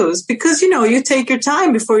I'll use, because, you take your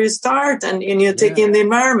time before you start and you take in the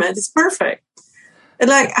environment. It's perfect. And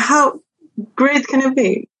like, how great can it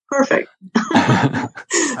be? Perfect. And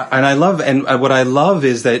what I love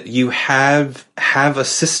is that you have a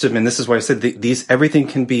system, and this is why I said everything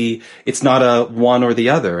can be, it's not a one or the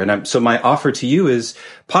other. And so my offer to you is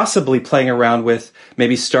possibly playing around with,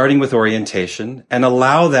 maybe starting with orientation, and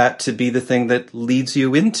allow that to be the thing that leads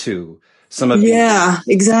you into some of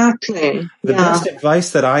exactly. The best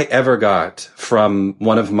advice that I ever got from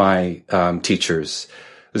one of my teachers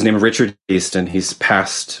was named Richard Easton. He's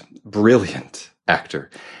past brilliant actor.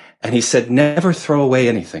 And he said, never throw away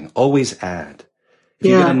anything. Always add. If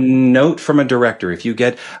you get a note from a director, if you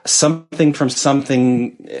get something from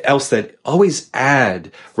something else, that always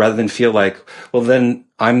add, rather than feel like, well, then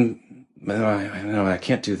I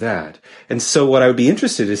can't do that. And so what I would be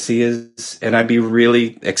interested to see is, and I'd be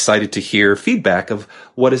really excited to hear feedback of,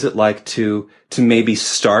 what is it like to maybe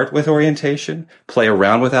start with orientation, play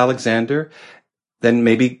around with Alexander, then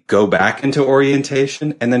maybe go back into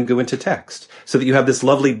orientation, and then go into text, so that you have this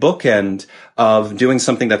lovely bookend of doing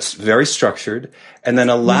something that's very structured, and then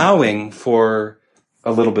allowing for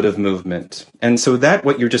a little bit of movement. And so that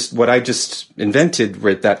what I just invented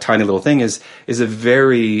with that tiny little thing is a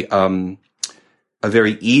very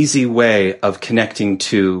easy way of connecting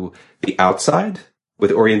to the outside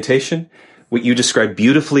with orientation. What you described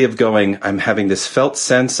beautifully of going, I'm having this felt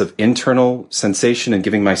sense of internal sensation and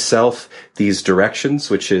giving myself these directions,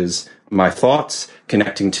 which is my thoughts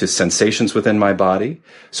connecting to sensations within my body.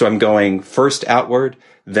 So I'm going first outward,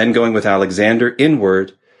 then going with Alexander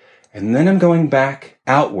inward, and then I'm going back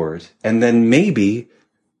outward, and then maybe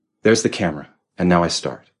there's the camera, and now I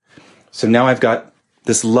start. So now I've got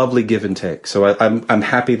this lovely give and take. So I'm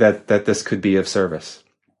happy that this could be of service.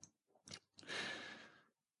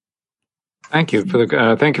 Thank you for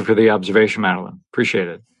the observation, Madeline. Appreciate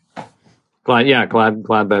it. Glad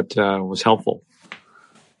that was helpful.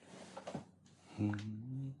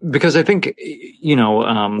 Because I think,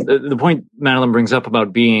 the point Madeline brings up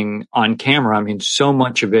about being on camera, I mean, so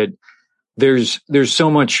much of it, there's so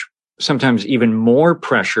much, sometimes even more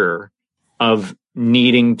pressure of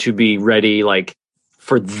needing to be ready, like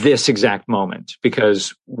for this exact moment,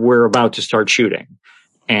 because we're about to start shooting.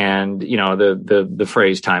 And, the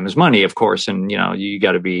phrase time is money, of course. And, you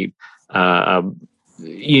got to be,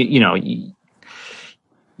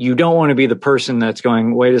 you don't want to be the person that's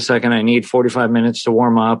going, wait a second, I need 45 minutes to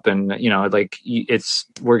warm up. And,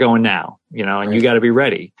 we're going now, and right. You got to be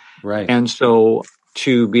ready. Right. And so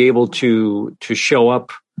to be able to show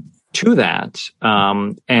up to that,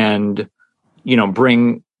 and,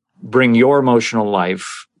 bring your emotional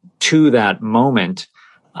life to that moment.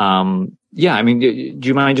 I mean, do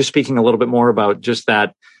you mind just speaking a little bit more about just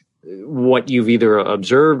that, what you've either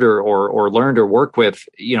observed or learned or worked with,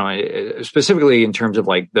 specifically in terms of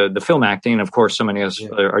like the film acting, and of course, so many of us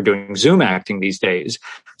are doing Zoom acting these days.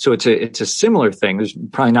 So it's a similar thing. There's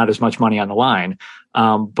probably not as much money on the line,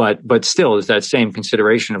 but still, is that same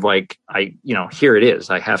consideration of like, here it is.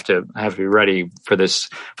 I have to be ready for this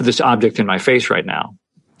object in my face right now.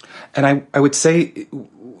 And I would say,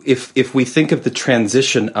 if we think of the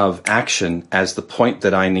transition of action as the point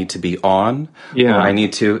that I need to be on, or I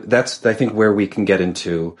need to, that's, I think, where we can get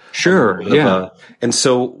into. Sure. And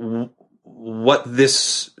so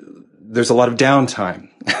there's a lot of downtime.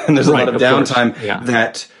 And there's a lot of downtime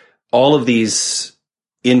that all of these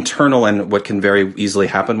internal, and what can very easily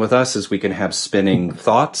happen with us is we can have spinning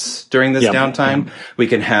thoughts during this downtime. We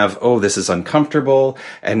can have, oh, this is uncomfortable.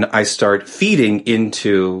 And I start feeding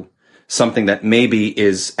into something that maybe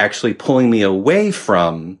is actually pulling me away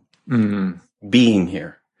from being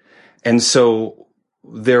here. And so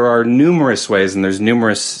there are numerous ways, and there's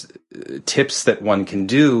numerous tips that one can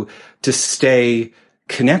do to stay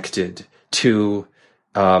connected to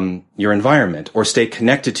your environment, or stay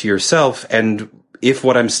connected to yourself. And if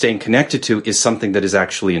what I'm staying connected to is something that is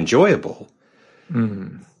actually enjoyable,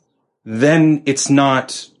 then it's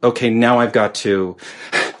not, okay, now I've got to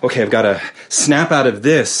snap out of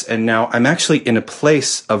this. And now I'm actually in a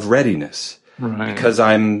place of readiness because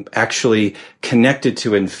I'm actually connected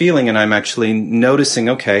to and feeling, and I'm actually noticing,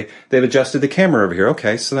 okay, they've adjusted the camera over here.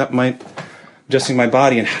 Okay. So that might adjusting my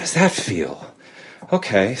body. And how does that feel?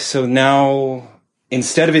 Okay. So now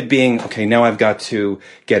instead of it being, okay, now I've got to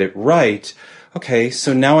get it right. Okay,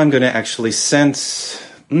 so now I'm going to actually sense,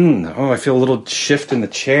 I feel a little shift in the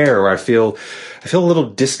chair, or I feel a little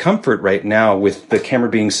discomfort right now with the camera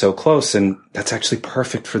being so close. And that's actually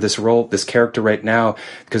perfect for this role, this character right now,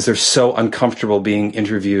 because they're so uncomfortable being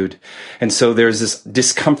interviewed. And so there's this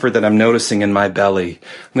discomfort that I'm noticing in my belly.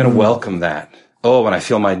 I'm going to welcome that. Oh, and I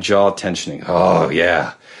feel my jaw tensioning. Oh,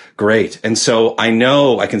 yeah. Great. And so I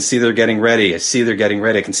know I can see they're getting ready. I see they're getting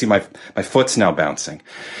ready. I can see my foot's now bouncing.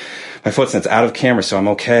 My foot's out of camera, so I'm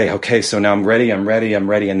okay. Okay, so now I'm ready, and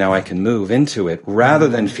now I can move into it, rather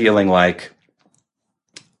than feeling like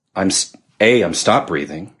I'm stop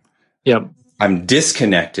breathing. Yep. I'm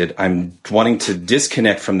disconnected. I'm wanting to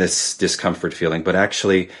disconnect from this discomfort feeling, but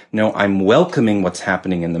actually, no, I'm welcoming what's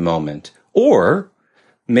happening in the moment. Or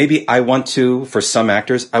maybe I want to, for some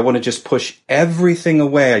actors, I want to just push everything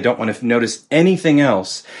away. I don't want to notice anything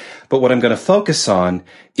else. But what I'm going to focus on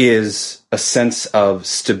is a sense of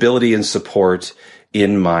stability and support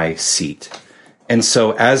in my seat. And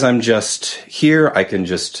so as I'm just here, I can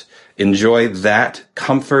just enjoy that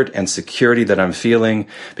comfort and security that I'm feeling,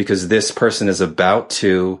 because this person is about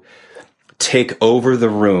to take over the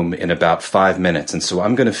room in about 5 minutes. And so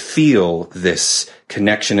I'm going to feel this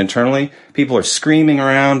connection internally. People are screaming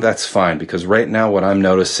around. That's fine, because right now what I'm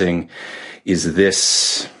noticing is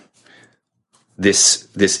this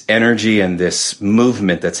energy and this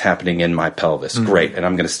movement that's happening in my pelvis. Great. And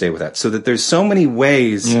I'm going to stay with that. So that there's so many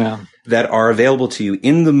ways that are available to you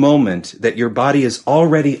in the moment that your body is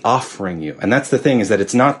already offering you. And that's the thing, is that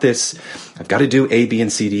it's not this, I've got to do A, B,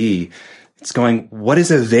 and C, D, E. It's going, what is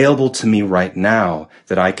available to me right now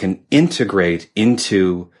that I can integrate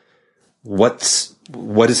into what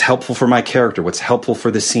is helpful for my character, what's helpful for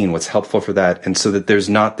the scene, what's helpful for that. And so that there's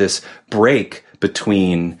not this break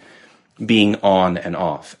between being on and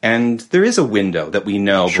off. And there is a window that we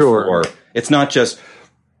know before. It's not just,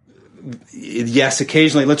 yes,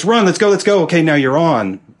 occasionally, let's run, let's go. Okay, now you're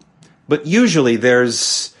on. But usually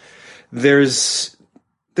there's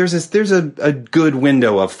a good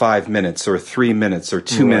window of 5 minutes or 3 minutes or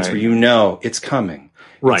 2 minutes where you know it's coming.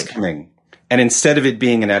 It's coming. And instead of it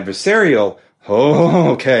being an adversarial,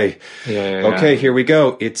 okay. Okay, here we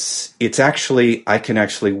go. It's actually, I can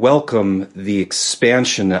actually welcome the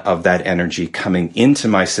expansion of that energy coming into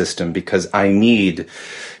my system, because I need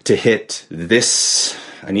to hit this.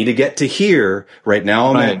 I need to get to here. Right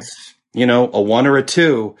now I'm at, a 1 or a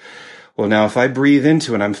 2. Well, now if I breathe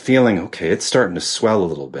into it, I'm feeling, okay, it's starting to swell a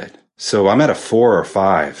little bit. So I'm at a 4 or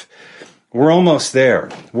 5. We're almost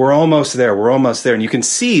there. And you can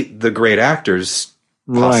see the great actors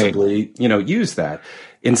possibly, use that.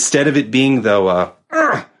 Instead of it being, though,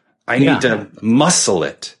 I need to muscle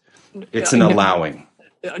it. It's an allowing.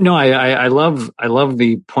 No, I love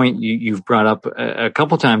the point you've brought up a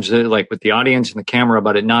couple times, like with the audience and the camera,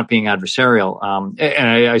 about it not being adversarial.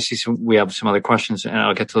 And I see we have some other questions, and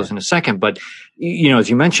I'll get to those in a second. But, as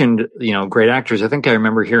you mentioned, great actors, I think I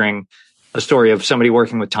remember hearing a story of somebody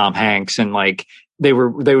working with Tom Hanks, and like they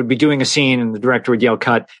would be doing a scene and the director would yell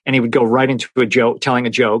cut, and he would go right into a joke, telling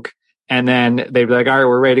a joke. And then they'd be like, all right,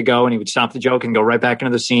 we're ready to go. And he would stop the joke and go right back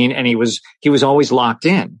into the scene. And he was always locked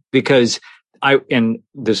in, because and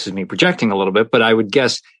this is me projecting a little bit, but I would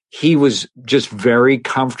guess he was just very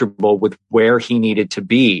comfortable with where he needed to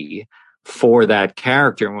be for that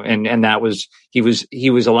character. And that was, he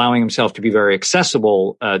was allowing himself to be very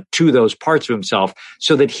accessible, to those parts of himself,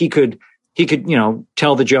 so that he could,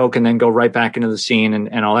 tell the joke and then go right back into the scene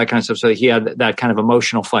and all that kind of stuff. So that he had that kind of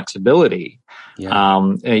emotional flexibility,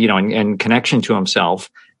 and connection to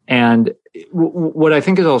himself. And what I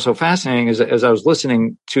think is also fascinating is, as I was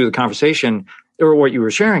listening to the conversation or what you were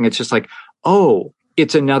sharing, it's just like, oh,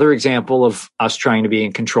 it's another example of us trying to be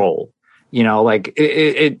in control. Like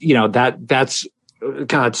that's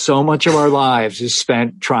God, so much of our lives is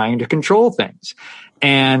spent trying to control things.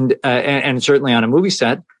 And certainly on a movie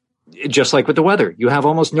set, just like with the weather, you have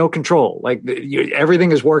almost no control. Like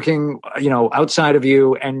everything is working, outside of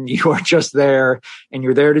you, and you are just there, and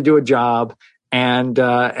you're there to do a job, and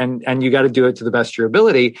you got to do it to the best of your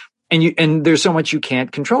ability. And there's so much you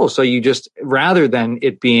can't control. So you just, rather than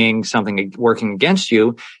it being something working against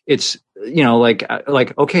you, it's,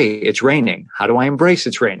 like, okay, it's raining. How do I embrace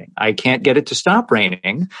it's raining? I can't get it to stop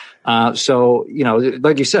raining. So,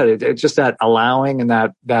 like you said, it's just that allowing and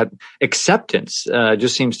that acceptance,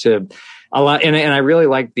 just seems to allow. And I really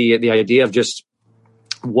like the idea of just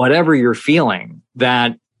whatever you're feeling,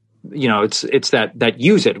 that, it's that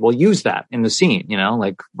use it. We'll use that in the scene,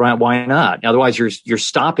 like, why not? Otherwise you're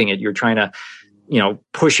stopping it. You're trying to,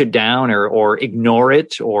 push it down or ignore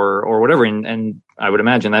it or whatever. And I would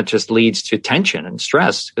imagine that just leads to tension and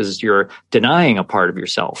stress because you're denying a part of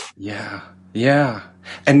yourself. Yeah. Yeah.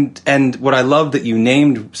 And what I love that you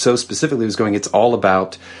named so specifically was it's all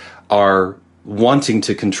about our wanting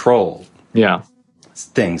to control. Yeah.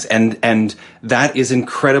 Things. And that is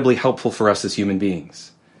incredibly helpful for us as human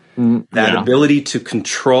beings. That ability to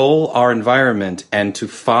control our environment and to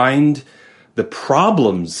find the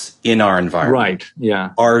problems in our environment, right? Yeah,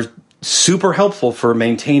 are super helpful for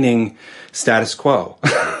maintaining status quo.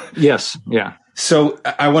 Yes, yeah. So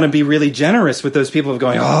I want to be really generous with those people of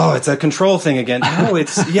going, oh, it's a control thing again. No,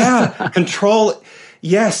 it's control.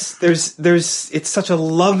 Yes, it's such a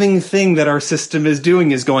loving thing that our system is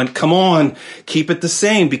doing, is going, come on, keep it the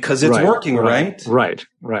same because it's working, right? Right.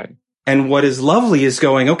 And what is lovely is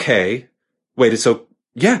going, okay, wait, it's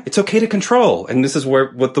okay to control. And this is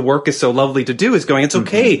what the work is so lovely to do, is going, it's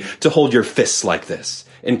okay to hold your fists like this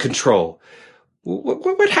in control.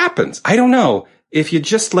 What happens? I don't know. If you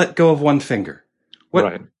just let go of one finger.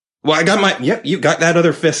 Right. Well, I got you got that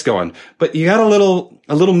other fist going, but you got a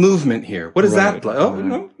little movement here. What is that? Oh,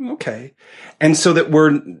 no, okay. And so that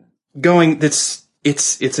we're going, it's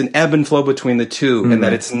an ebb and flow between the two, and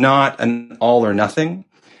that it's not an all or nothing,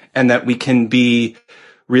 and that we can be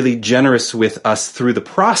really generous with us through the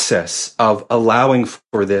process of allowing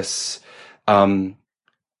for this,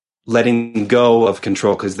 letting go of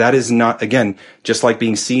control. Cause that is not, again, just like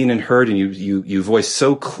being seen and heard, and you voice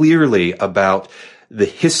so clearly about the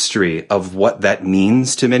history of what that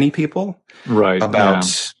means to many people. Right.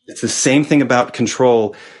 It's the same thing about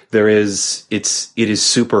control. It is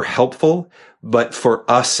super helpful, but for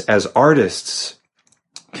us as artists,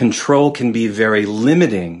 control can be very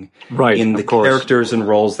limiting in the characters and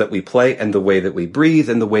roles that we play, and the way that we breathe,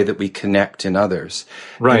 and the way that we connect in others.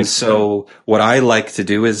 Right. And so what I like to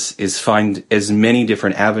do is find as many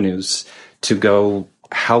different avenues to go,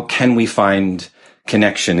 how can we find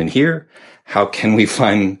connection in here? How can we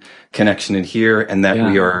find connection in here? And that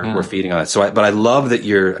we're feeding on it. So but I love that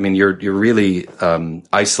you're really,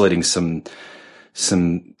 isolating some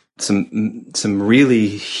really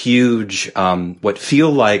huge, what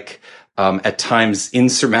feel like, at times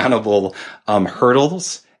insurmountable,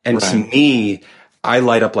 hurdles. And to me, I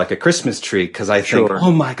light up like a Christmas tree, because I think,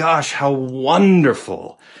 oh my gosh, how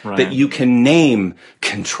wonderful that you can name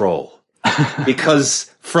control.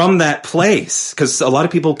 Because from that place, because a lot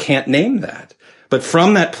of people can't name that, but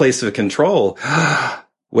from that place of control,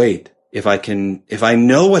 wait, if I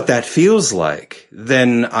know what that feels like,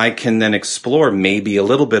 then I can then explore maybe a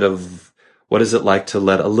little bit of what is it like to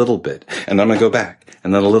let a little bit, and I'm going to go back,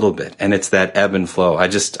 and then a little bit. And it's that ebb and flow.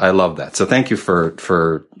 I love that. So thank you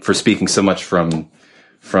for speaking so much from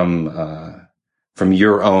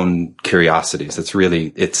your own curiosities. It's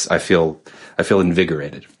really, I feel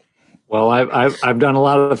invigorated. Well, I've done a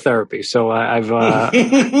lot of therapy, so I've a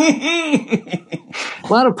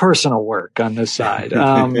lot of personal work on this side.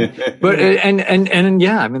 But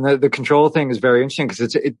yeah, I mean the control thing is very interesting,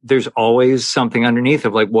 because there's always something underneath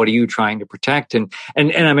of like, what are you trying to protect? And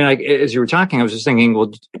I mean, like, as you were talking, I was just thinking,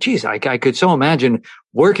 well, geez, I could so imagine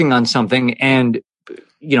working on something and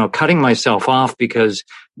cutting myself off because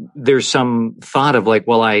there's some thought of like,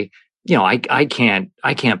 well, I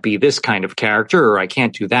can't be this kind of character, or I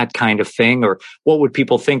can't do that kind of thing, or what would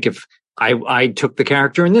people think if I took the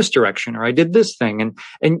character in this direction, or I did this thing,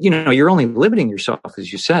 and you're only limiting yourself,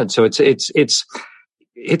 as you said. So it's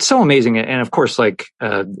so amazing, and of course, like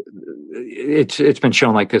it's been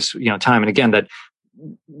shown like this, time and again, that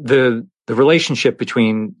the relationship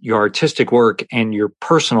between your artistic work and your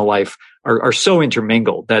personal life are so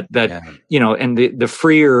intermingled that and the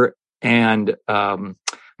freer and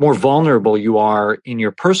more vulnerable you are in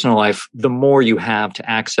your personal life, the more you have to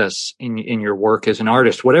access in your work as an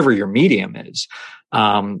artist, whatever your medium is.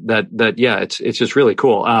 It's just really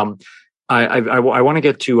cool. I want to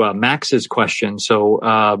get to Max's question.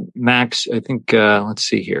 So Max, I think let's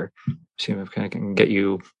see here. See if I can get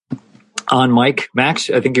you on mic. Max,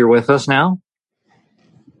 I think you're with us now.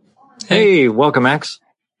 Hey, welcome, Max.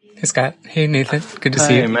 Hey, Scott. Hey, Nathan. Good to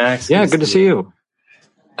see you. Hey, Max. Yeah, good to see you.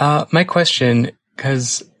 My question,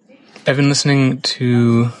 because I've been listening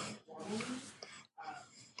to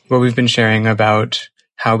what we've been sharing about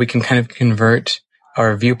how we can kind of convert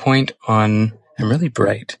our viewpoint on, I'm really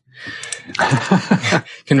bright,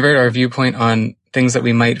 convert our viewpoint on things that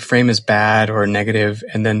we might frame as bad or negative,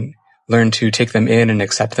 and then learn to take them in and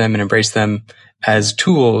accept them and embrace them as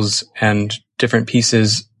tools and different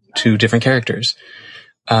pieces to different characters.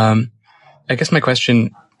 I guess my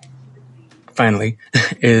question, finally,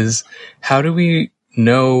 is how do we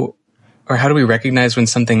know, or how do we recognize when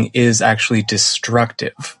something is actually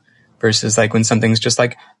destructive versus like when something's just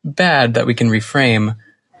like bad that we can reframe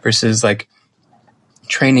versus like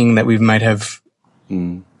training that we might have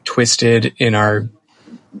twisted in our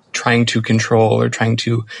trying to control or trying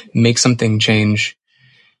to make something change?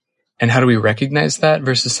 And how do we recognize that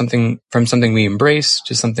versus something we embrace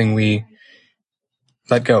to something we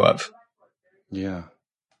let go of? Yeah.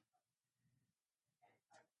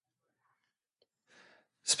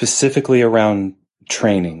 Specifically around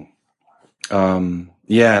training. And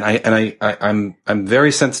I'm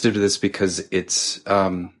very sensitive to this because it's,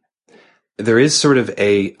 there is sort of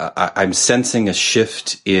I'm sensing a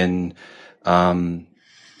shift in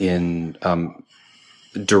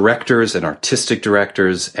directors and artistic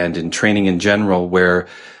directors and in training in general, where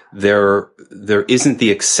there isn't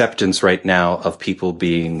the acceptance right now of people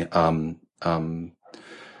being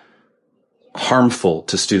harmful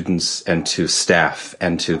to students and to staff,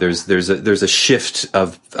 and to there's a shift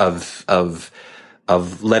of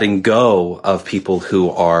letting go of people who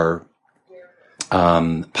are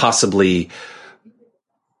possibly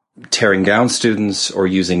tearing down students or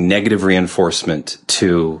using negative reinforcement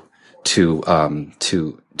to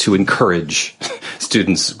encourage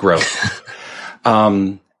students' growth.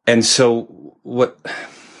 And so what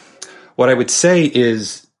I would say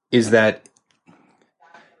is that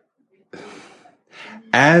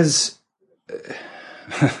as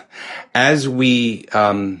we,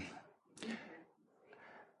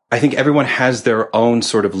 I think everyone has their own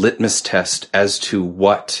sort of litmus test as to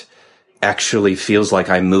what actually feels like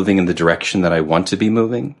I'm moving in the direction that I want to be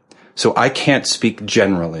moving. So I can't speak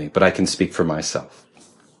generally, but I can speak for myself.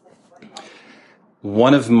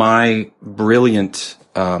 One of my brilliant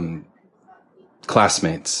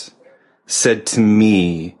classmates said to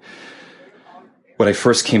me when I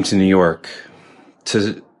first came to New York,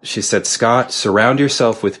 she said, "Scott, surround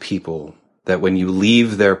yourself with people that when you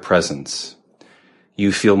leave their presence,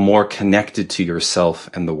 you feel more connected to yourself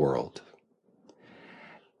and the world."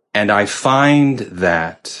 And I find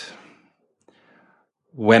that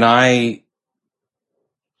when I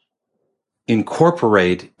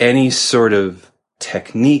incorporate any sort of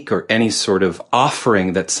technique or any sort of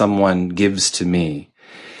offering that someone gives to me,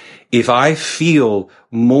 if I feel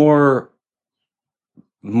more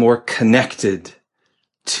connected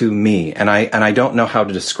to me, and I don't know how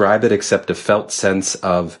to describe it except a felt sense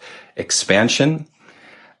of expansion,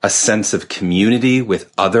 a sense of community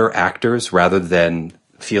with other actors rather than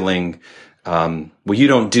feeling, well, you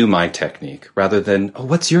don't do my technique, rather than, oh,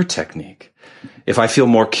 what's your technique? If I feel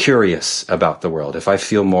more curious about the world, if I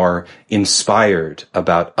feel more inspired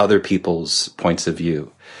about other people's points of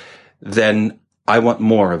view, then I want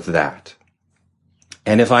more of that.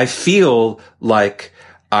 And if I feel like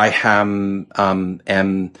I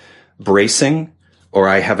am bracing, or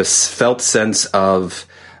I have a felt sense of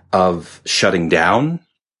shutting down,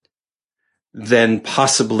 then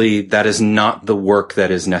possibly that is not the work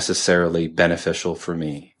that is necessarily beneficial for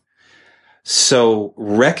me. So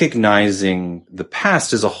recognizing the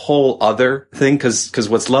past is a whole other thing, because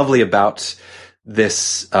what's lovely about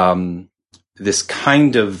this this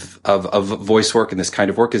kind of voice work and this kind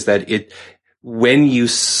of work is that when you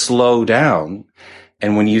slow down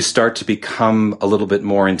and when you start to become a little bit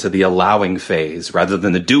more into the allowing phase rather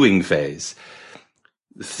than the doing phase,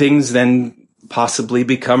 things then possibly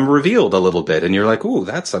become revealed a little bit. And you're like, ooh,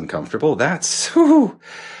 that's uncomfortable. That's, ooh.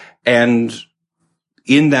 And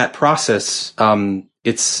in that process, can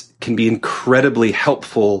be incredibly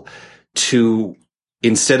helpful to,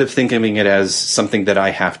 instead of thinking it as something that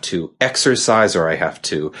I have to exercise or I have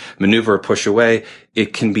to maneuver or push away,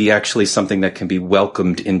 it can be actually something that can be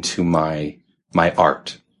welcomed into my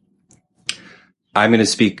art. I'm going to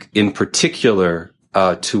speak in particular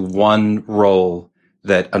to one role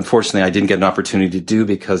that unfortunately I didn't get an opportunity to do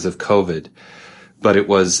because of COVID, but it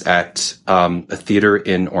was at a theater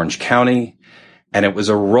in Orange County, and it was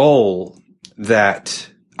a role that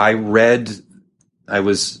I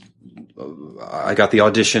got the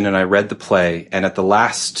audition and I read the play, and at the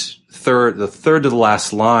third to the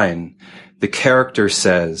last line, the character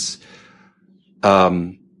says,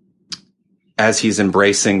 as he's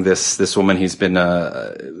embracing this woman, he's been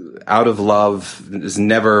out of love, has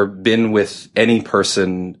never been with any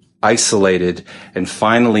person, isolated, and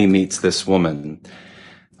finally meets this woman.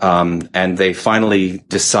 And they finally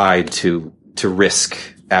decide to risk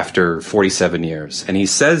after 47 years. And he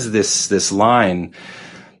says this line,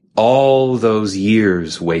 all those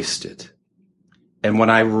years wasted. And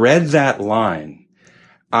when I read that line,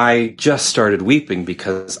 I just started weeping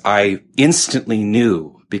because I instantly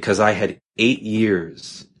knew, because I had 8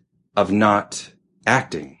 years of not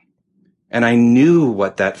acting. And I knew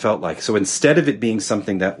what that felt like. So instead of it being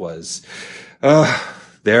something that was,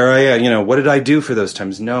 there I am, what did I do for those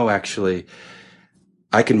times? No, actually,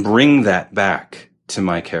 I can bring that back to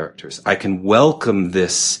my characters. I can welcome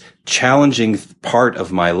this challenging part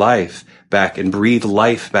of my life back and breathe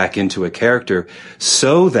life back into a character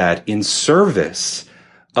so that in service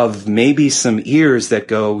of maybe some ears that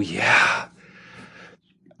go, yeah,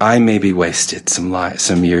 I maybe wasted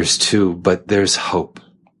some years too, but there's hope.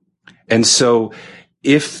 And so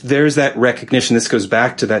if there's that recognition, this goes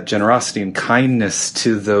back to that generosity and kindness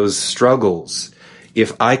to those struggles.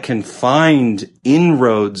 If I can find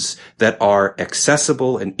inroads that are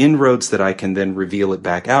accessible and inroads that I can then reveal it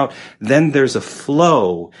back out, then there's a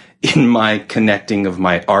flow in my connecting of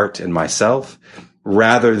my art and myself,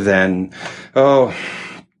 rather than,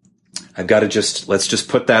 I've got to let's just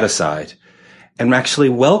put that aside and actually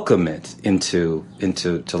welcome it into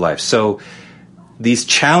life. So these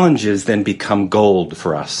challenges then become gold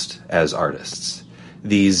for us as artists.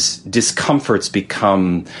 These discomforts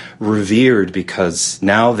become revered because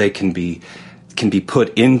now they can be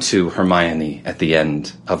put into Hermione at the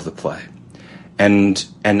end of the play. And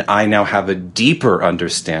I now have a deeper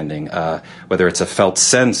understanding, whether it's a felt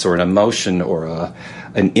sense or an emotion or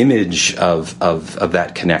an image of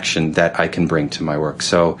that connection that I can bring to my work.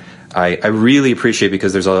 So I really appreciate,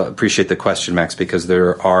 appreciate the question, Max, because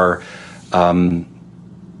there's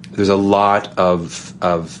a lot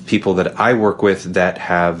of people that I work with that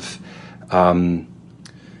have, a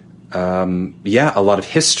lot of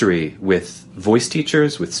history with voice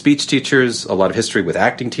teachers, with speech teachers, a lot of history with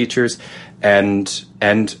acting teachers. And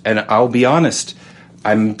I'll be honest,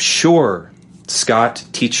 I'm sure Scott,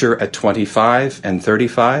 teacher at 25 and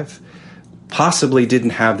 35, possibly didn't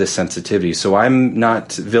have this sensitivity. So I'm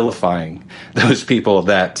not vilifying those people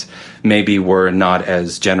that maybe were not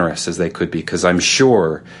as generous as they could be, because I'm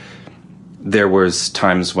sure there was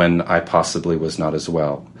times when I possibly was not as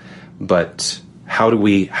well. But how do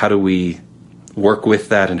we work with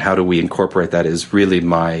that, and how do we incorporate that is really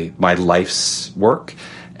my life's work.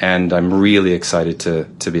 And I'm really excited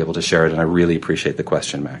to be able to share it. And I really appreciate the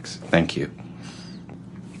question, Max. Thank you.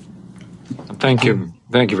 Thank you.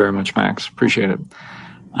 Thank you very much, Max. Appreciate it.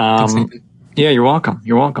 Thanks, yeah, you're welcome.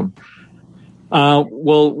 You're welcome.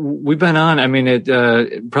 Well, we've been on. I mean, it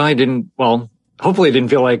probably didn't, hopefully it didn't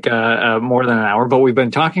feel like more than an hour, but we've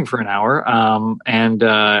been talking for an hour. And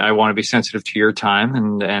I want to be sensitive to your time,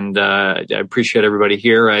 and I appreciate everybody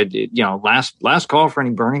here. Last call for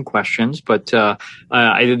any burning questions, but this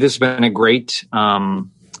has been a great, I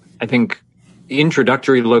think,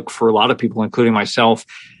 introductory look for a lot of people, including myself,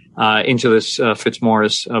 into this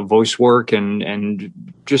Fitzmaurice voice work, and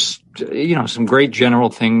just some great general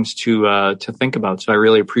things to think about. So I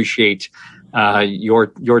really appreciate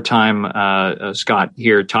your time, Scott,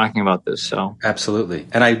 here talking about this. So absolutely.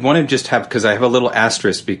 And I want to just because I have a little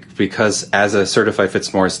asterisk because as a certified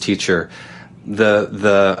Fitzmaurice teacher,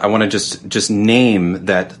 I want to just name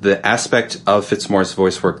that the aspect of Fitzmaurice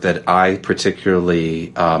voice work that I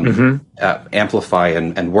particularly amplify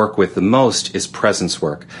and work with the most is presence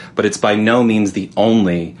work. But it's by no means the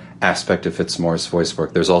only aspect of Fitzmaurice voice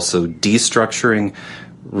work. There's also destructuring,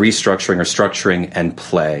 restructuring or structuring, and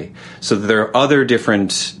play. So there are other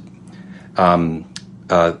different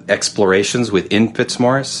explorations within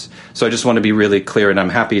Fitzmaurice. So I just want to be really clear, and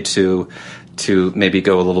I'm happy to maybe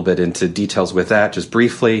go a little bit into details with that just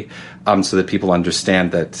briefly, so that people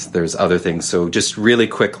understand that there's other things. So just really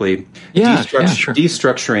quickly, sure.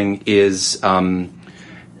 Destructuring is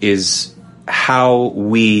how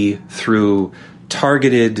we, through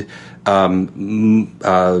targeted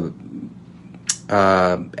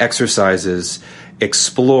exercises,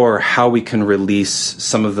 explore how we can release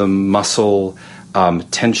some of the muscle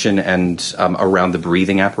tension and around the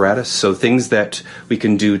breathing apparatus. So things that we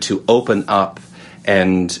can do to open up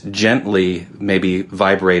and gently maybe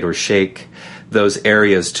vibrate or shake those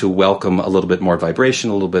areas to welcome a little bit more vibration,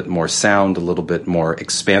 a little bit more sound, a little bit more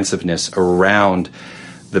expansiveness around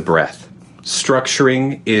the breath.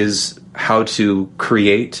 Structuring is how to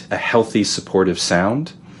create a healthy, supportive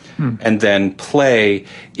sound. And then play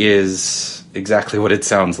is exactly what it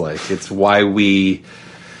sounds like. It's why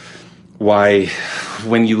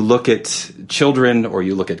when you look at children or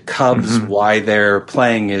you look at cubs, why they're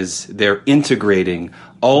playing is they're integrating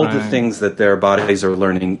all the things that their bodies are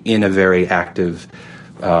learning in a very active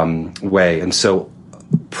way. And so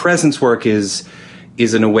presence work is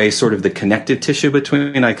in a way sort of the connective tissue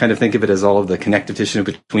between. I kind of think of it as all of the connective tissue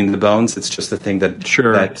between the bones. It's just the thing that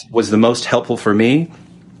that was the most helpful for me,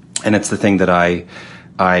 and it's the thing that I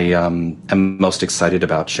am most excited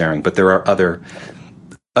about sharing. But there are other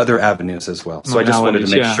avenues as well. So I just wanted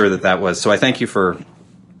to make sure that was. So I thank you for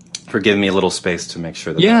giving me a little space to make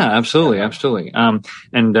sure that. Yeah, absolutely. We'll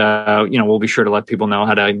be sure to let people know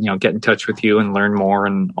how to, get in touch with you and learn more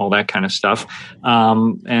and all that kind of stuff.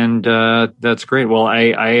 That's great. Well,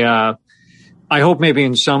 I hope maybe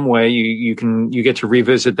in some way you get to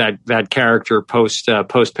revisit that character post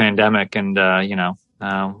pandemic, and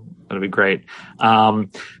that'll be great. Well,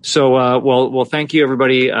 thank you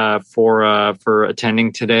everybody for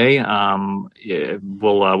attending today.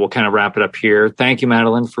 We'll kind of wrap it up here. Thank you,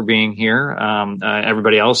 Madeline, for being here.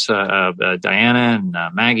 Everybody else, Diana and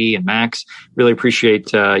Maggie and Max, really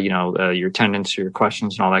appreciate your attendance, your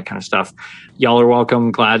questions, and all that kind of stuff. Y'all are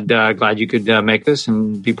welcome. Glad you could make this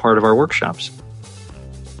and be part of our workshops.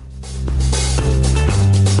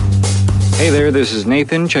 Hey there, this is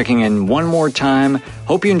Nathan checking in one more time.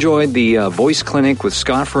 Hope you enjoyed the Voice Clinic with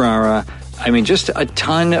Scott Ferrara. I mean, just a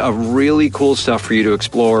ton of really cool stuff for you to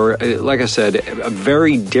explore. Like I said, a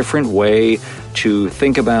very different way to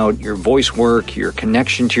think about your voice work, your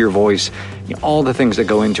connection to your voice, all the things that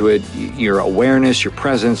go into it, your awareness, your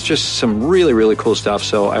presence, just some really, really cool stuff.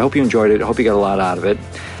 So I hope you enjoyed it. I hope you got a lot out of it.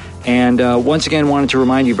 And once again, wanted to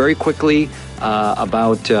remind you very quickly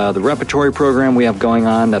about the repertory program we have going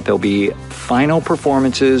on, that there'll be final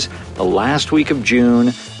performances the last week of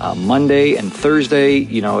June, Monday and Thursday.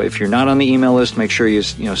 If you're not on the email list, make sure you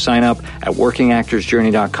sign up at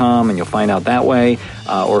workingactorsjourney.com, and you'll find out that way,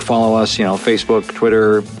 or follow us, Facebook,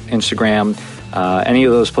 Twitter, Instagram, any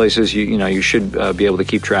of those places. You should be able to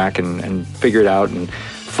keep track and figure it out and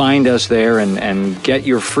find us there and get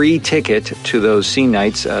your free ticket to those scene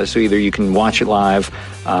nights. So either you can watch it live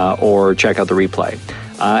or check out the replay.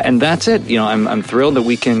 And that's it. I'm thrilled that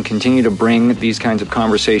we can continue to bring these kinds of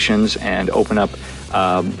conversations and open up,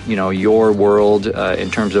 your world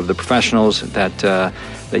in terms of the professionals that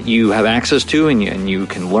you have access to and you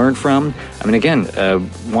can learn from. I mean, again,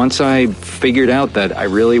 once I figured out that I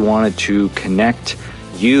really wanted to connect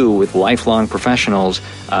you with lifelong professionals,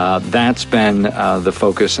 that's been the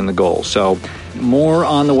focus and the goal. So more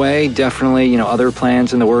on the way, definitely, other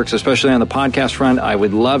plans in the works, especially on the podcast front. I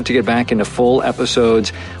would love to get back into full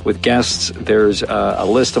episodes with guests. There's a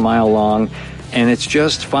list a mile long, and it's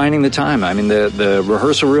just finding the time. I mean, the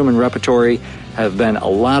rehearsal room and repertory have been a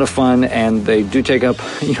lot of fun, and they do take up,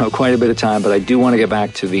 quite a bit of time, but I do want to get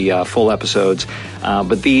back to the full episodes.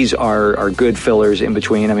 But these are good fillers in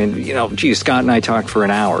between. I mean, Scott and I talked for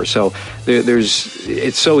an hour, so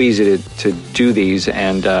it's so easy to do these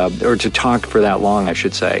and, or to talk for that long, I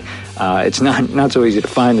should say. It's not so easy to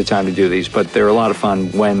find the time to do these, but they're a lot of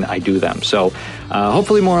fun when I do them. So,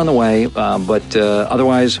 hopefully more on the way, but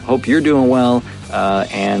otherwise, hope you're doing well,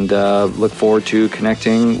 and look forward to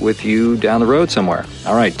connecting with you down the road somewhere.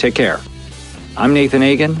 All right, take care. I'm Nathan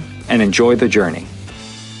Agan, and enjoy the journey.